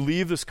that when you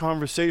leave this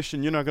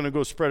conversation, you're not going to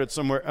go spread it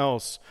somewhere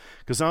else.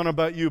 Because I don't know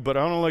about you, but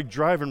I don't like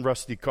driving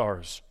rusty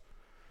cars.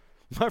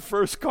 My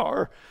first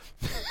car,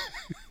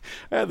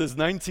 I had this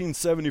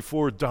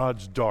 1974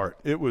 Dodge Dart.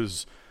 It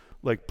was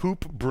like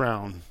poop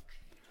brown.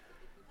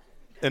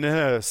 And it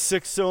had a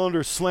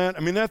 6-cylinder slant. I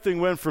mean, that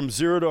thing went from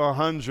 0 to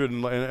 100.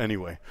 And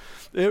anyway,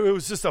 it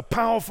was just a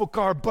powerful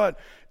car, but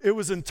it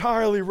was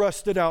entirely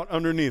rusted out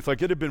underneath.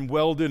 Like it had been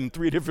welded in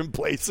 3 different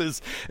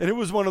places. And it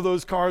was one of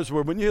those cars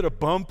where when you hit a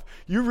bump,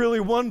 you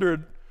really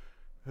wondered,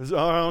 I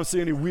don't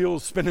see any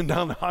wheels spinning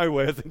down the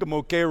highway. I think I'm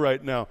okay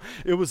right now.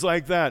 It was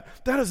like that.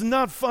 That is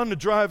not fun to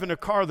drive in a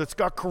car that's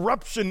got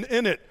corruption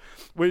in it,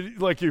 where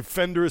like your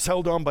fender is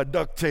held on by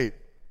duct tape.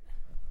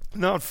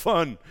 Not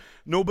fun.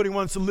 Nobody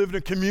wants to live in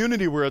a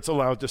community where it's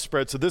allowed to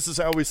spread. So this is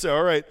how we say,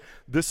 all right,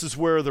 this is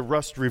where the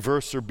rust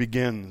reverser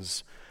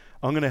begins.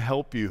 I'm going to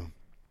help you.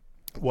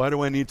 Why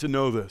do I need to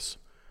know this?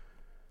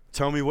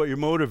 Tell me what your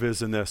motive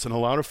is in this. And a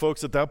lot of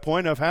folks at that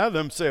point, I've had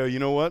them say, oh, you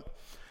know what?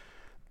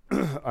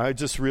 I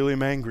just really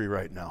am angry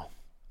right now.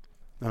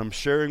 And I'm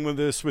sharing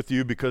this with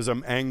you because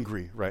I'm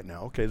angry right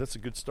now. Okay, that's a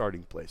good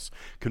starting place.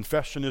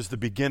 Confession is the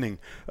beginning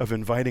of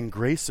inviting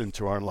grace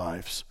into our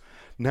lives.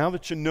 Now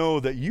that you know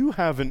that you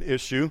have an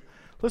issue,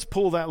 let's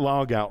pull that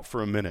log out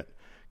for a minute,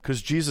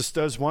 because Jesus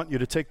does want you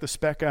to take the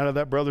speck out of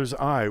that brother's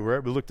eye.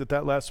 Right? We looked at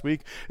that last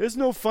week. It's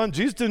no fun.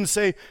 Jesus didn't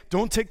say,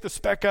 don't take the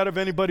speck out of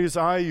anybody's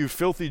eye, you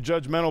filthy,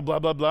 judgmental, blah,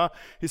 blah, blah.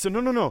 He said,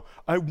 no.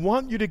 I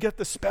want you to get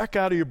the speck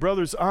out of your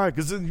brother's eye,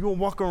 because then you'll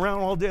walk around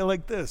all day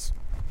like this.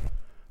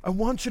 I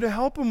want you to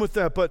help him with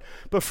that. But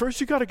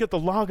first you got to get the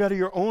log out of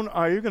your own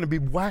eye. You're going to be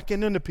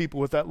whacking into people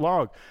with that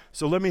log.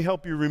 So let me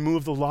help you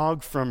remove the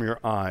log from your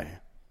eye.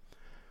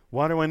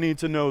 Why do I need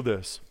to know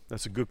this?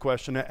 That's a good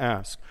question to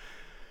ask.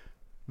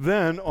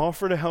 Then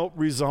offer to help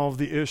resolve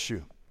the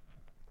issue.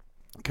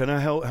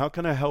 How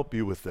can I help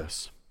you with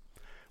this?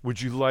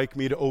 Would you like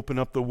me to open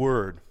up the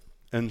Word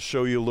and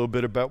show you a little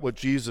bit about what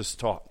Jesus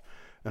taught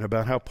and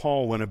about how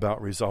Paul went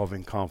about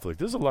resolving conflict?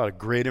 There's a lot of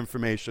great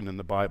information in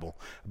the Bible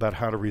about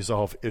how to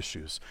resolve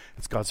issues.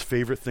 It's God's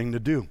favorite thing to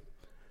do.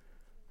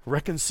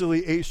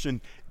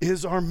 Reconciliation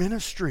is our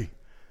ministry.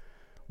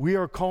 We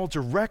are called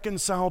to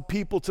reconcile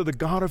people to the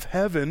God of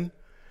heaven,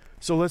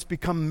 so let's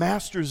become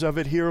masters of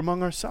it here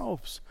among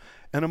ourselves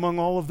and among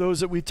all of those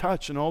that we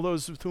touch and all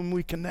those with whom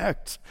we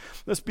connect.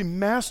 Let's be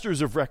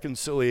masters of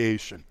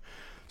reconciliation.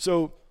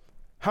 So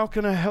how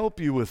can I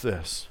help you with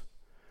this?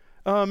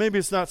 Maybe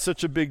it's not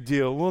such a big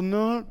deal. Well,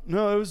 no,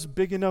 it was a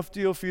big enough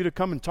deal for you to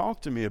come and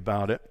talk to me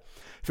about it.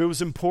 If it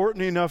was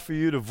important enough for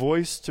you to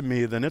voice to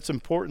me, then it's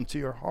important to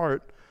your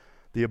heart.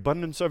 The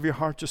abundance of your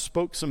heart just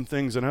spoke some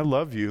things, and I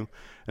love you.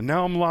 And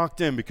now I'm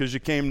locked in because you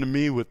came to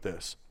me with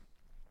this.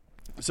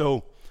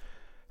 So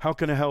how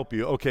can I help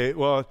you? Okay,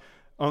 well,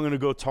 I'm going to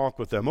go talk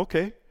with them.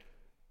 Okay,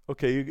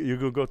 you're going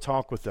to go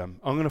talk with them.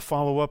 I'm going to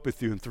follow up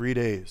with you in 3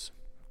 days.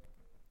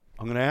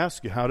 I'm going to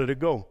ask you, how did it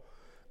go?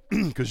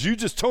 Because you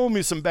just told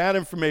me some bad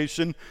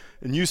information,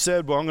 and you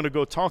said, well, I'm going to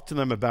go talk to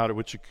them about it,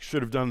 which you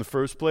should have done in the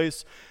first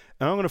place.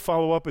 And I'm going to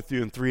follow up with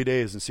you in 3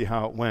 days and see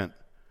how it went.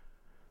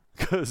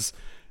 Because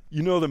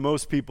you know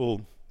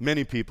that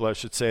many people, I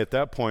should say, at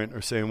that point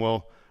are saying,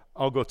 well,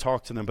 I'll go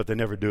talk to them, but they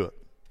never do it.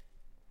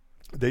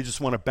 They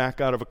just want to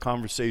back out of a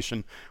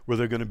conversation where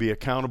they're going to be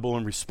accountable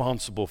and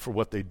responsible for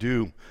what they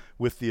do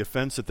with the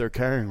offense that they're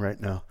carrying right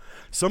now.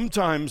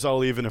 Sometimes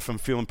I'll even, if I'm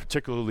feeling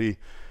particularly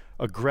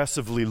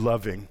aggressively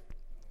loving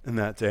in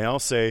that day, I'll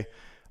say,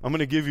 I'm going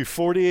to give you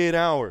 48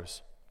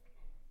 hours.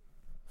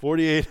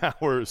 48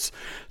 hours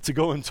to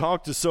go and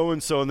talk to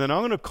so-and-so, and then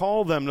I'm going to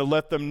call them to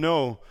let them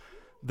know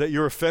that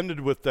you're offended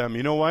with them.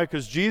 You know why?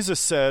 Because Jesus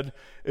said,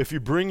 if you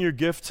bring your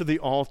gift to the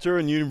altar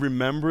and you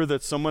remember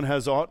that someone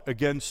has aught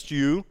against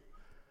you,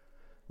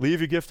 leave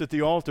your gift at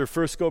the altar.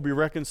 First go be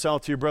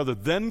reconciled to your brother,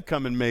 then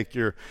come and make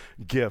your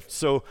gift.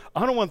 So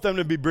I don't want them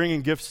to be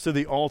bringing gifts to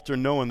the altar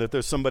knowing that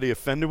there's somebody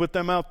offended with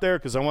them out there,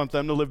 because I want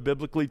them to live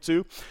biblically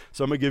too.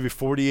 So I'm going to give you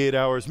 48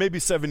 hours, maybe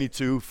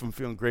 72 if I'm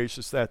feeling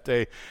gracious that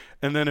day.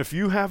 And then if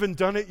you haven't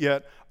done it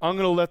yet, I'm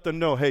going to let them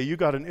know, hey, you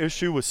got an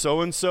issue with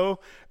so-and-so,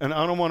 and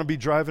I don't want to be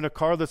driving a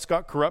car that's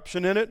got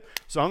corruption in it,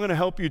 so I'm going to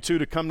help you two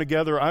to come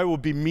together. I will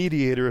be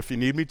mediator if you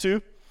need me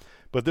to,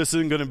 but this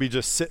isn't going to be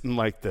just sitting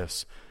like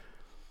this.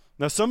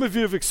 Now, some of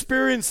you have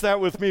experienced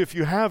that with me. If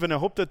you haven't, I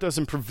hope that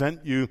doesn't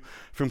prevent you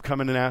from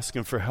coming and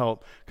asking for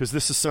help, because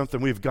this is something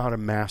we've got to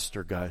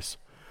master, guys.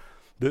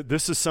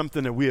 This is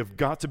something that we have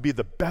got to be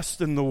the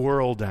best in the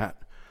world at.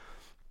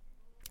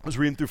 I was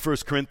reading through 1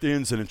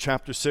 Corinthians, and in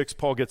chapter 6,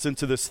 Paul gets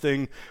into this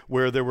thing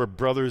where there were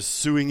brothers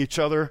suing each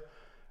other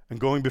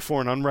and going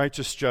before an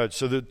unrighteous judge.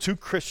 So the two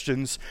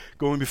Christians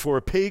going before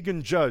a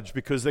pagan judge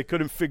because they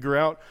couldn't figure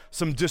out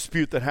some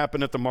dispute that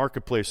happened at the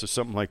marketplace or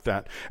something like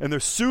that. And they're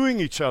suing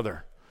each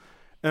other.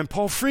 And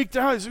Paul freaked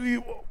out. He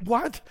said,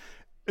 what?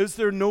 Is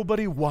there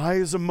nobody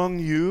wise among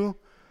you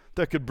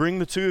that could bring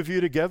the two of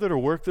you together to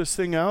work this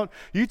thing out?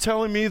 You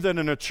telling me that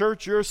in a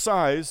church your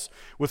size,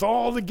 with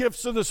all the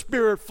gifts of the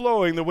Spirit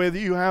flowing the way that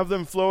you have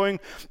them flowing,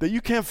 that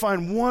you can't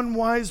find one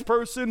wise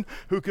person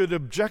who could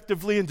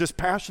objectively and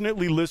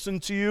dispassionately listen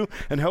to you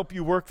and help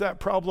you work that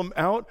problem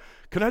out?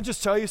 Can I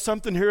just tell you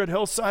something here at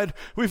Hillside?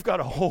 We've got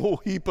a whole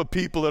heap of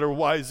people that are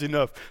wise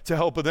enough to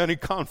help with any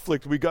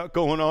conflict we got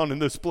going on in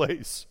this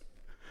place.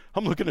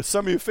 I'm looking at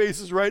some of your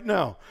faces right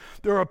now.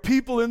 There are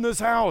people in this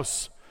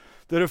house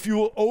that if you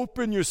will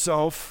open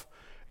yourself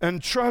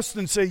and trust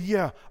and say,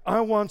 yeah,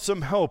 I want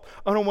some help.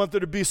 I don't want there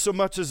to be so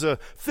much as a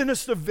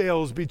thinnest of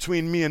veils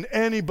between me and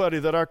anybody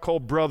that I call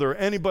brother,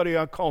 anybody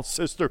I call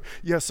sister.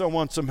 Yes, I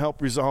want some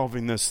help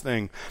resolving this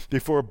thing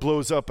before it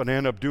blows up and I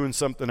end up doing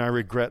something I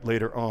regret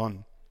later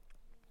on.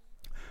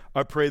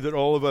 I pray that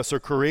all of us are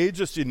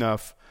courageous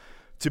enough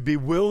to be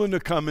willing to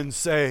come and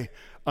say,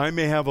 I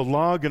may have a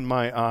log in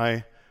my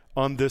eye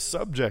on this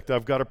subject.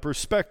 I've got a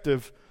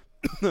perspective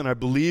and I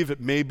believe it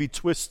may be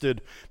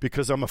twisted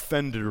because I'm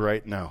offended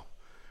right now.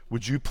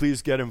 Would you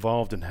please get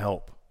involved and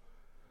help?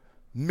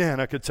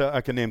 Man, I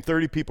could name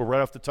 30 people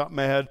right off the top of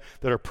my head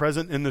that are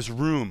present in this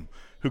room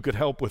who could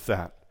help with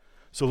that.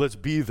 So let's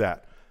be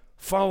that.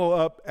 Follow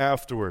up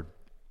afterward.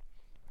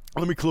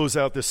 Let me close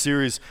out this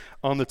series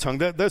on the tongue.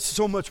 That's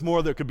so much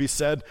more that could be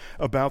said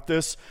about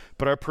this,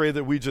 but I pray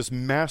that we just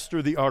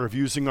master the art of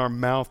using our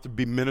mouth to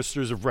be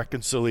ministers of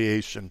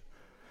reconciliation.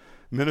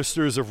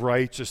 Ministers of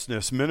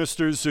righteousness,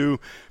 ministers who,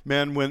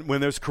 man, when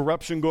there's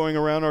corruption going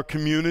around our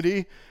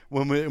community,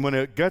 when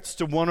it gets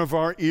to one of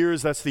our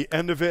ears, that's the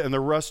end of it, and the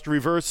rust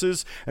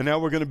reverses, and now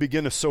we're going to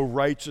begin to sow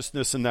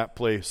righteousness in that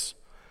place.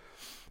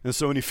 And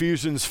so in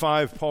Ephesians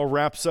 5, Paul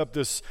wraps up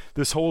this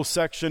whole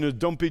section of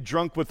don't be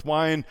drunk with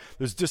wine,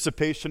 there's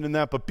dissipation in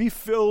that, but be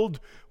filled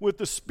with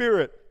the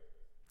Spirit.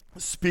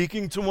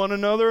 Speaking to one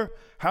another.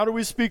 How do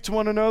we speak to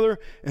one another?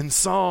 In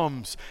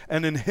psalms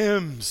and in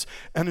hymns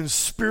and in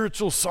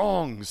spiritual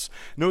songs.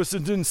 Notice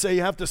it didn't say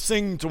you have to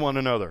sing to one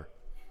another.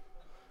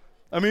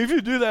 I mean, if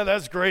you do that,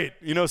 that's great.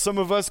 You know, some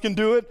of us can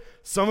do it.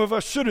 Some of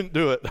us shouldn't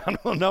do it.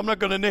 I'm not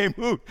going to name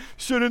who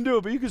shouldn't do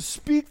it, but you can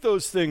speak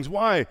those things.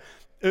 Why?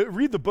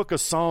 Read the book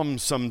of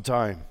Psalms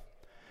sometime.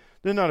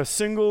 There's not a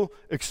single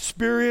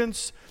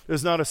experience.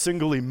 There's not a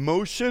single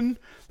emotion.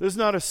 There's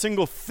not a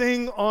single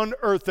thing on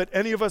earth that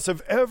any of us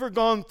have ever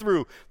gone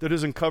through that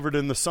isn't covered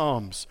in the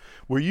Psalms,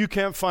 where you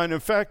can't find.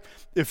 In fact,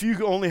 if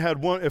you only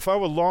had one, if I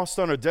were lost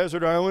on a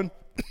desert island,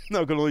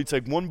 I could only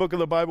take one book of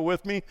the Bible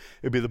with me,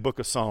 it'd be the book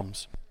of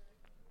Psalms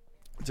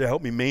to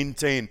help me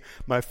maintain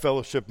my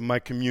fellowship and my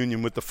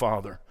communion with the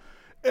Father.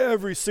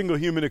 Every single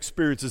human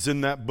experience is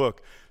in that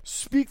book.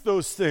 Speak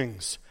those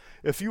things.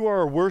 If you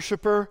are a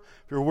worshiper,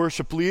 if you're a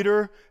worship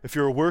leader, if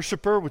you're a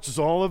worshiper, which is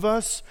all of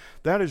us,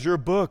 that is your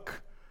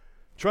book.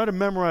 Try to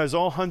memorize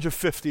all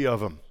 150 of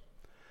them.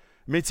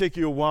 It may take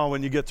you a while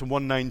when you get to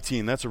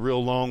 119. That's a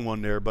real long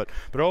one there. But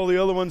all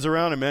the other ones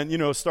around it,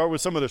 man, start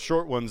with some of the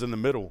short ones in the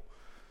middle.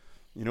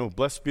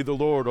 Blessed be the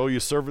Lord, O you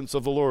servants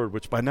of the Lord,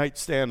 which by night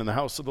stand in the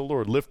house of the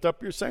Lord. Lift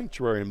up your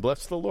sanctuary and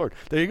bless the Lord.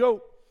 There you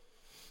go.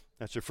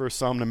 That's your first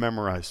psalm to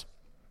memorize.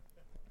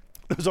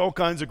 There's all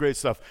kinds of great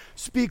stuff.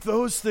 Speak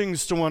those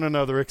things to one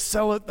another.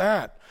 Excel at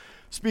that.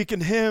 Speak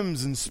in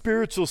hymns and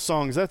spiritual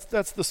songs.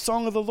 That's the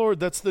song of the Lord.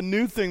 That's the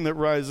new thing that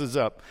rises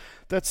up.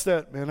 That's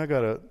that, man, I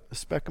got a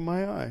speck in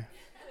my eye.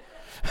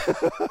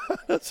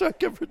 That's why I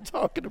kept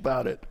talking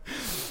about it.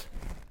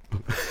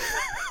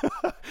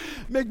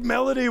 Make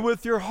melody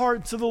with your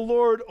heart to the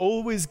Lord,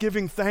 always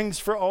giving thanks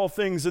for all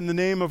things in the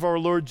name of our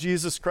Lord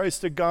Jesus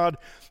Christ to God,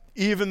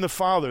 even the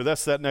Father.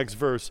 That's that next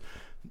verse.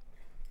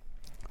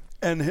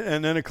 And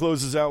then it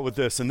closes out with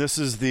this, and this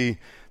is the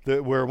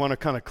where I want to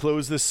kind of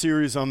close this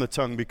series on the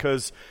tongue,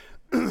 because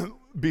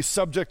be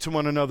subject to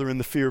one another in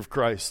the fear of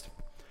Christ.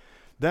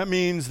 That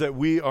means that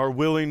we are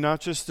willing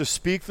not just to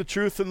speak the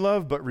truth in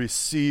love, but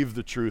receive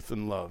the truth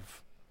in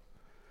love.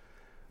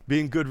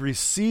 Being good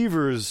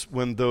receivers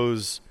when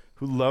those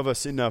who love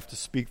us enough to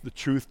speak the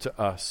truth to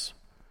us.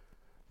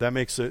 That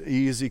makes an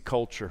easy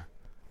culture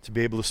to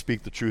be able to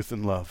speak the truth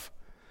in love.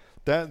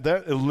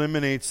 That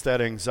eliminates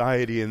that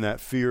anxiety and that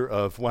fear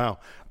of, wow,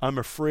 I'm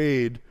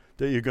afraid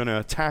that you're going to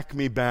attack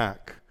me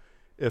back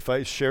if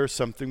I share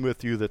something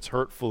with you that's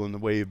hurtful in the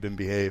way you've been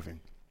behaving.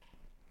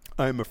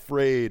 I'm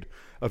afraid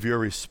of your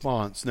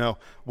response. Now,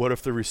 what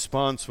if the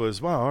response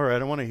was, wow, all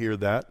right, I want to hear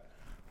that.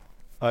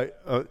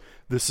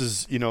 This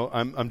is,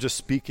 I'm just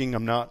speaking.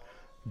 I'm not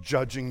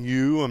judging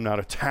you. I'm not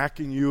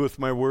attacking you with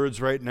my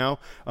words right now.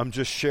 I'm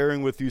just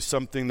sharing with you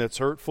something that's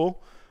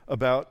hurtful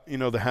about,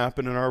 that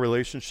happened in our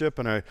relationship.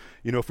 And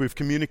if we've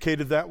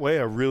communicated that way,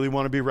 I really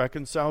want to be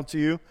reconciled to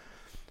you.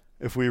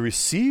 If we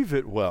receive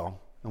it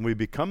well, and we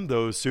become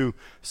those who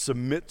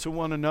submit to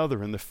one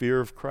another in the fear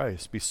of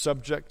Christ, be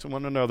subject to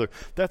one another.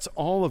 That's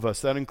all of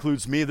us. That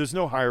includes me. There's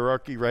no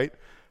hierarchy, right?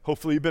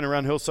 Hopefully you've been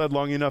around Hillside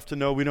long enough to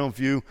know we don't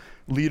view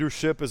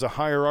leadership as a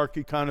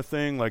hierarchy kind of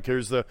thing, like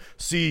here's the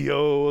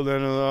CEO.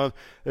 Then,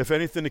 if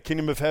anything, the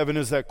kingdom of heaven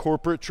is that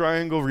corporate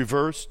triangle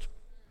reversed.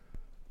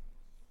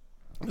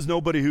 There's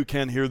nobody who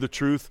can hear the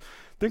truth.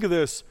 Think of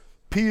this.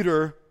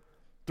 Peter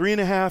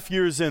 3.5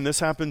 years in, this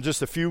happened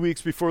just a few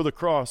weeks before the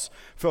cross,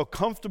 felt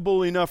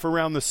comfortable enough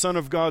around the Son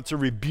of God to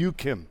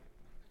rebuke him.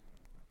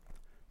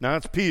 Now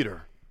that's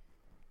Peter.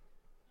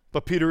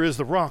 But Peter is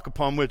the rock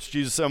upon which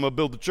Jesus said, I'm going to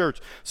build the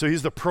church. So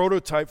he's the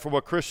prototype for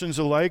what Christians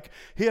are like.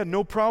 He had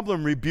no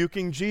problem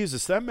rebuking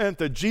Jesus. That meant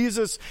that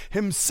Jesus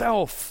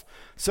himself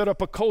set up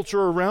a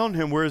culture around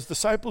him where his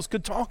disciples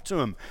could talk to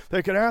him.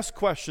 They could ask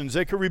questions.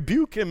 They could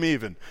rebuke him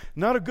even.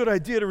 Not a good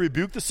idea to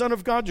rebuke the Son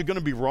of God. You're going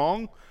to be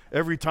wrong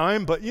every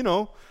time. But,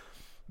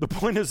 the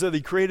point is that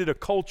he created a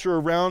culture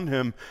around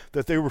him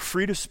that they were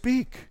free to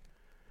speak.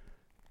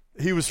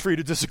 He was free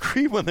to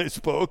disagree when they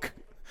spoke,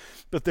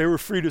 but they were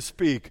free to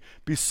speak,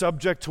 be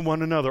subject to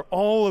one another.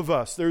 All of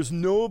us. There's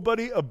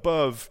nobody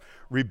above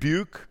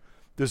rebuke.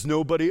 There's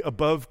nobody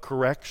above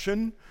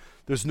correction.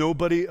 There's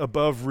nobody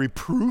above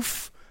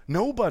reproof.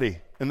 Nobody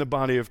in the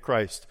body of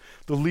Christ.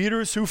 The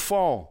leaders who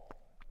fall.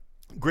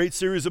 Great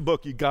series of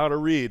book you got to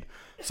read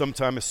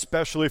sometime,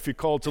 especially if you're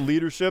called to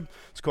leadership.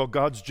 It's called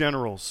God's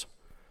Generals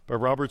by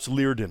Robert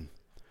Liardon.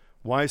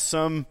 Why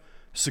some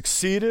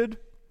succeeded,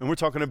 and we're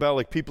talking about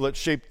like people that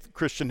shaped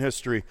Christian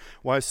history.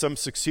 Why some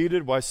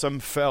succeeded, why some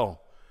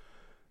fell.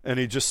 And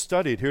he just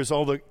studied. Here's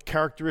all the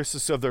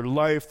characteristics of their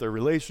life, their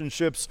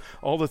relationships,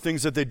 all the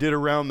things that they did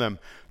around them.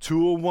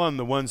 201,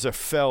 the ones that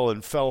fell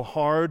and fell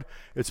hard,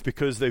 it's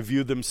because they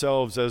viewed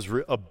themselves as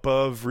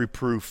above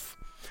reproof.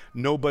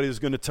 Nobody's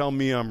going to tell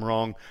me I'm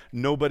wrong.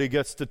 Nobody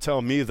gets to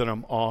tell me that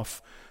I'm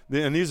off.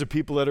 And these are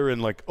people that are in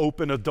like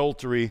open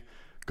adultery,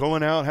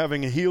 going out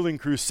having a healing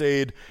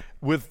crusade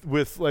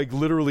with like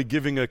literally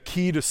giving a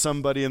key to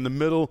somebody in the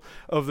middle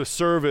of the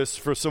service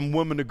for some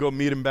woman to go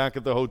meet him back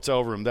at the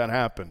hotel room. That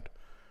happened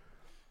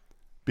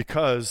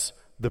because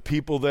the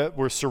people that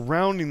were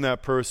surrounding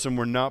that person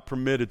were not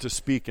permitted to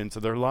speak into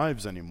their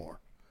lives anymore.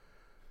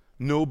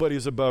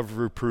 Nobody's above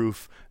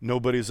reproof.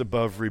 Nobody's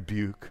above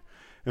rebuke.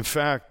 In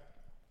fact,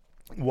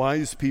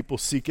 wise people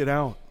seek it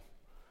out.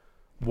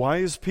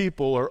 Wise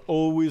people are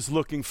always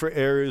looking for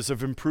areas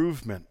of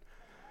improvement.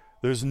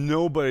 There's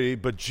nobody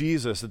but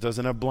Jesus that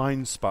doesn't have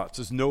blind spots.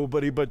 There's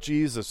nobody but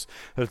Jesus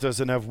that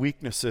doesn't have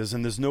weaknesses.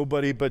 And there's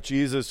nobody but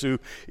Jesus who,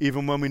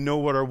 even when we know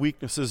what our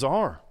weaknesses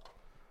are,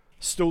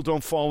 still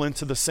don't fall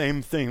into the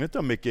same thing. That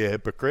doesn't make you a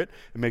hypocrite.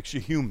 It makes you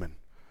human.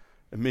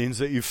 It means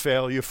that you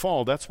fail, you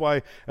fall. That's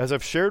why, as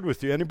I've shared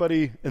with you,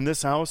 anybody in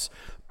this house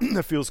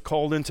that feels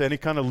called into any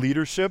kind of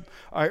leadership,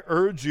 I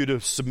urge you to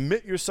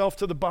submit yourself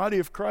to the body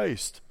of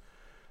Christ.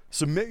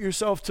 Submit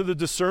yourself to the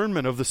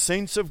discernment of the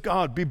saints of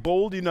God. Be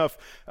bold enough.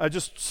 I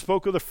just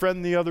spoke with a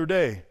friend the other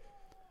day.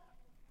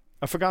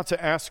 I forgot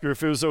to ask her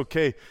if it was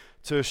okay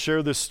to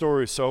share this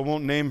story, so I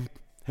won't name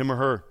him or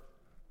her.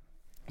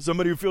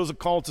 Somebody who feels a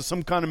call to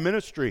some kind of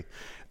ministry.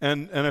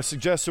 And I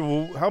suggested,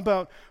 well, how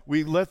about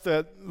we let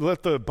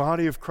the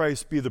body of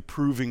Christ be the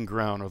proving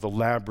ground or the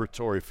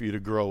laboratory for you to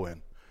grow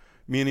in.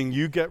 Meaning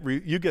you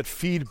get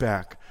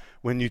feedback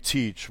when you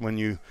teach, when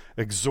you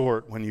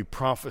exhort, when you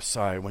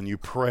prophesy, when you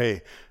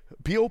pray.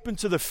 Be open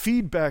to the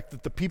feedback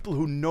that the people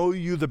who know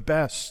you the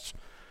best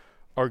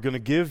are going to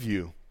give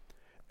you.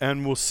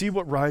 And we'll see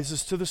what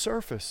rises to the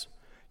surface.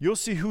 You'll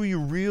see who you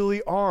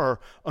really are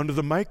under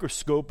the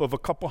microscope of a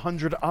couple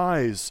hundred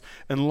eyes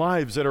and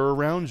lives that are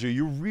around you.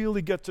 You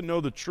really get to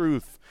know the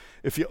truth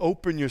if you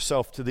open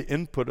yourself to the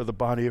input of the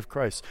body of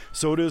Christ.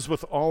 So it is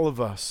with all of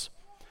us.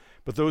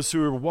 But those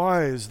who are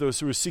wise,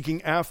 those who are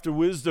seeking after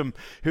wisdom,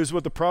 here's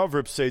what the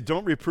Proverbs say: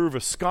 don't reprove a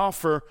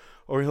scoffer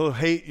or he'll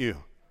hate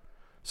you.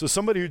 So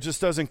somebody who just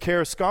doesn't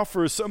care, a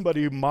scoffer is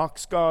somebody who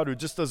mocks God, who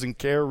just doesn't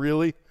care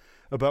really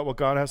about what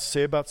God has to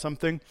say about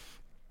something.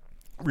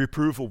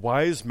 Reprove a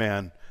wise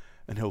man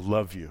and he'll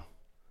love you.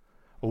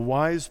 A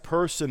wise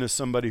person is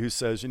somebody who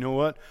says, you know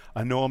what?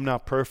 I know I'm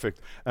not perfect,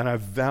 and I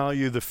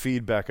value the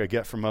feedback I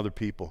get from other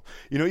people.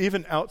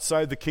 Even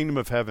outside the kingdom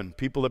of heaven,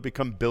 people that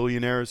become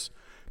billionaires,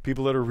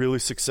 people that are really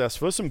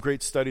successful. There's some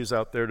great studies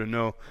out there to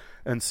know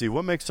and see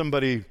what makes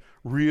somebody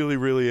really,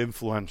 really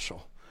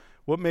influential.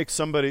 What makes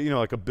somebody,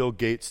 like a Bill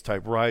Gates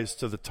type, rise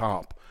to the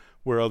top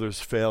where others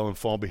fail and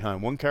fall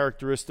behind. One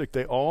characteristic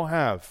they all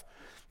have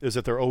is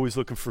that they're always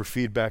looking for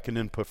feedback and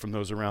input from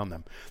those around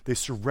them. They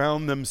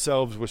surround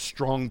themselves with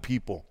strong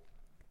people,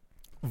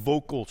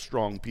 vocal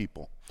strong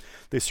people.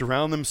 They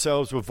surround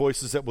themselves with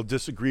voices that will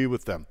disagree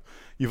with them.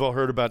 You've all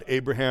heard about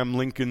Abraham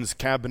Lincoln's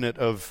cabinet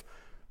of,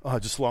 I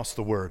just lost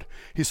the word.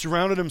 He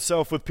surrounded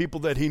himself with people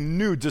that he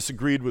knew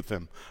disagreed with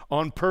him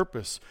on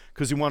purpose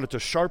because he wanted to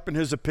sharpen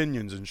his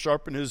opinions and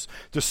sharpen his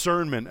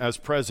discernment as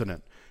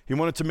president. He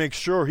wanted to make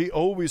sure he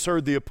always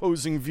heard the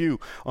opposing view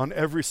on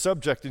every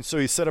subject, and so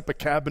he set up a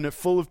cabinet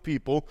full of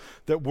people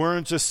that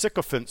weren't just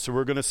sycophants who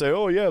were going to say,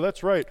 oh yeah,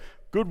 that's right,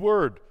 good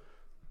word.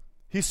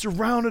 He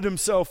surrounded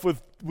himself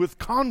with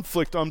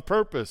conflict on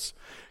purpose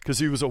because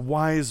he was a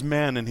wise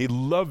man and he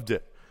loved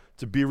it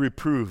to be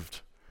reproved.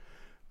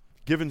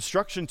 Give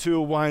instruction to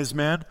a wise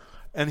man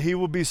and he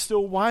will be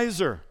still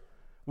wiser.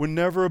 We're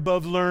never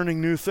above learning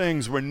new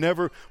things. We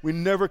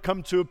never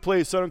come to a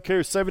place, I don't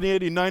care, 70,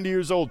 80, 90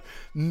 years old,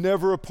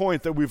 never a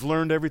point that we've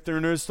learned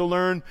everything there is to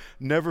learn,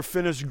 never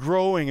finish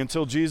growing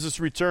until Jesus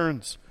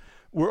returns.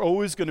 We're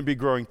always going to be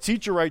growing.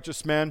 Teach a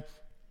righteous man,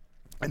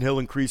 and he'll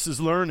increase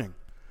his learning.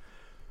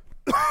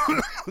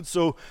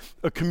 So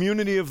a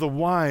community of the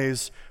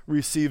wise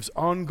receives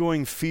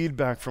ongoing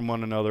feedback from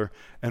one another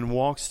and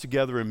walks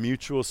together in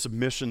mutual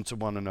submission to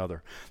one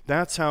another.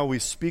 That's how we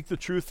speak the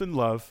truth in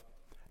love,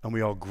 and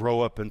we all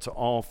grow up into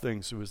all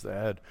things who is the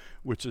head,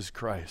 which is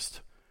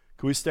Christ.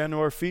 Can we stand to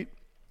our feet?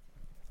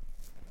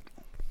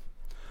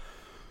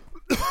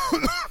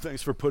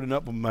 Thanks for putting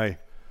up with my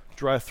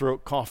dry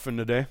throat coughing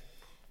today.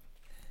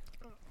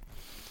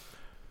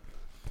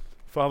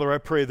 Father, I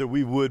pray that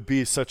we would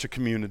be such a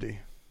community.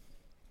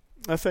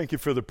 I thank you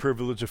for the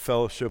privilege of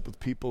fellowship with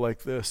people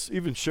like this,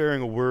 even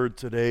sharing a word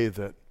today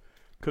that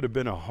could have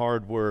been a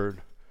hard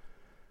word.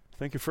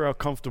 Thank you for how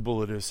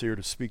comfortable it is here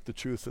to speak the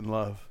truth in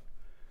love.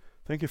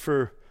 Thank you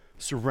for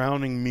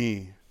surrounding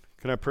me.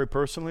 Can I pray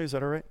personally? Is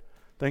that all right?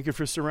 Thank you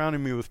for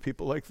surrounding me with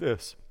people like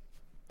this.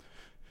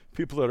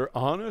 People that are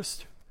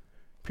honest,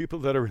 people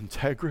that are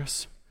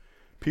integrous,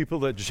 people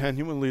that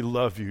genuinely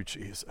love you,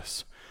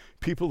 Jesus.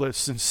 People that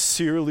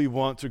sincerely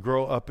want to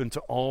grow up into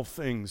all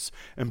things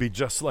and be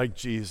just like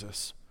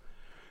Jesus.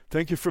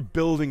 Thank you for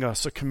building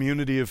us a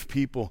community of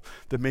people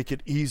that make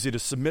it easy to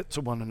submit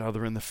to one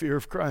another in the fear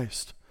of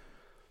Christ.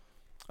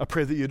 I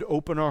pray that you'd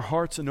open our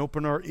hearts and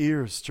open our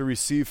ears to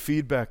receive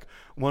feedback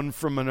one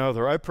from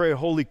another. I pray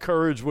holy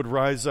courage would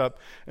rise up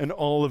in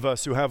all of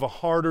us who have a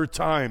harder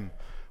time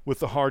with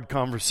the hard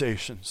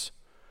conversations.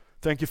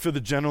 Thank you for the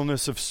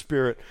gentleness of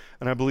spirit,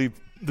 and I believe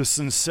the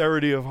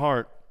sincerity of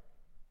heart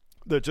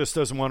that just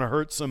doesn't want to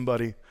hurt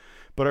somebody.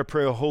 But I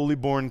pray a holy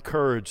born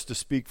courage to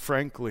speak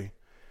frankly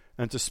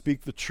and to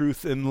speak the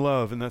truth in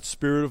love, and that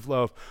spirit of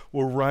love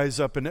will rise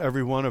up in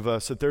every one of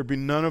us, that there be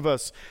none of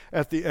us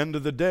at the end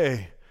of the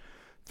day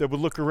that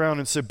would look around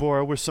and say, boy,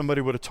 I wish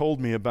somebody would have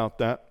told me about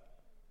that.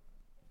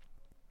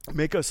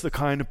 Make us the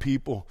kind of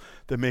people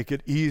that make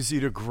it easy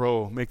to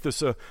grow. Make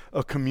this a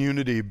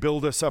community.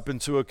 Build us up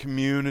into a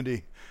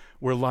community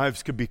where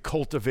lives could be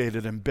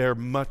cultivated and bear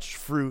much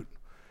fruit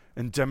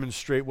and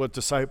demonstrate what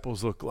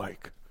disciples look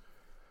like.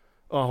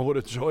 Oh, what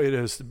a joy it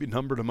is to be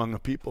numbered among a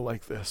people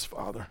like this,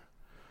 Father.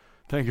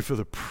 Thank you for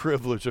the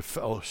privilege of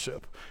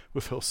fellowship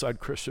with Hillside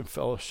Christian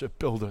Fellowship.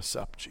 Build us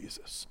up,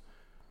 Jesus.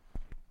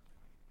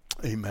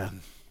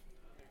 Amen.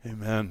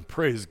 Amen.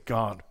 Praise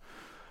God.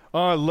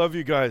 Oh, I love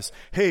you guys.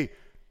 Hey,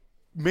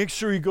 make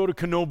sure you go to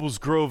Knoebels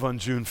Grove on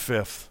June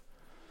 5th.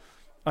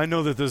 I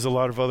know that there's a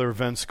lot of other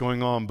events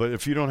going on, but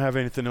if you don't have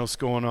anything else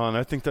going on,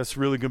 I think that's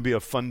really going to be a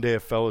fun day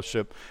of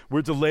fellowship.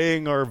 We're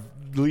delaying our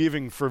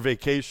leaving for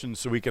vacation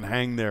so we can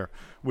hang there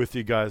with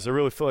you guys. I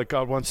really feel like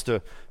God wants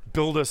to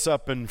build us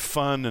up in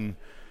fun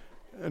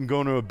and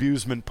going to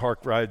amusement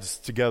park rides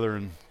together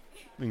and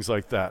things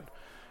like that.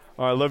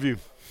 All right, I love you.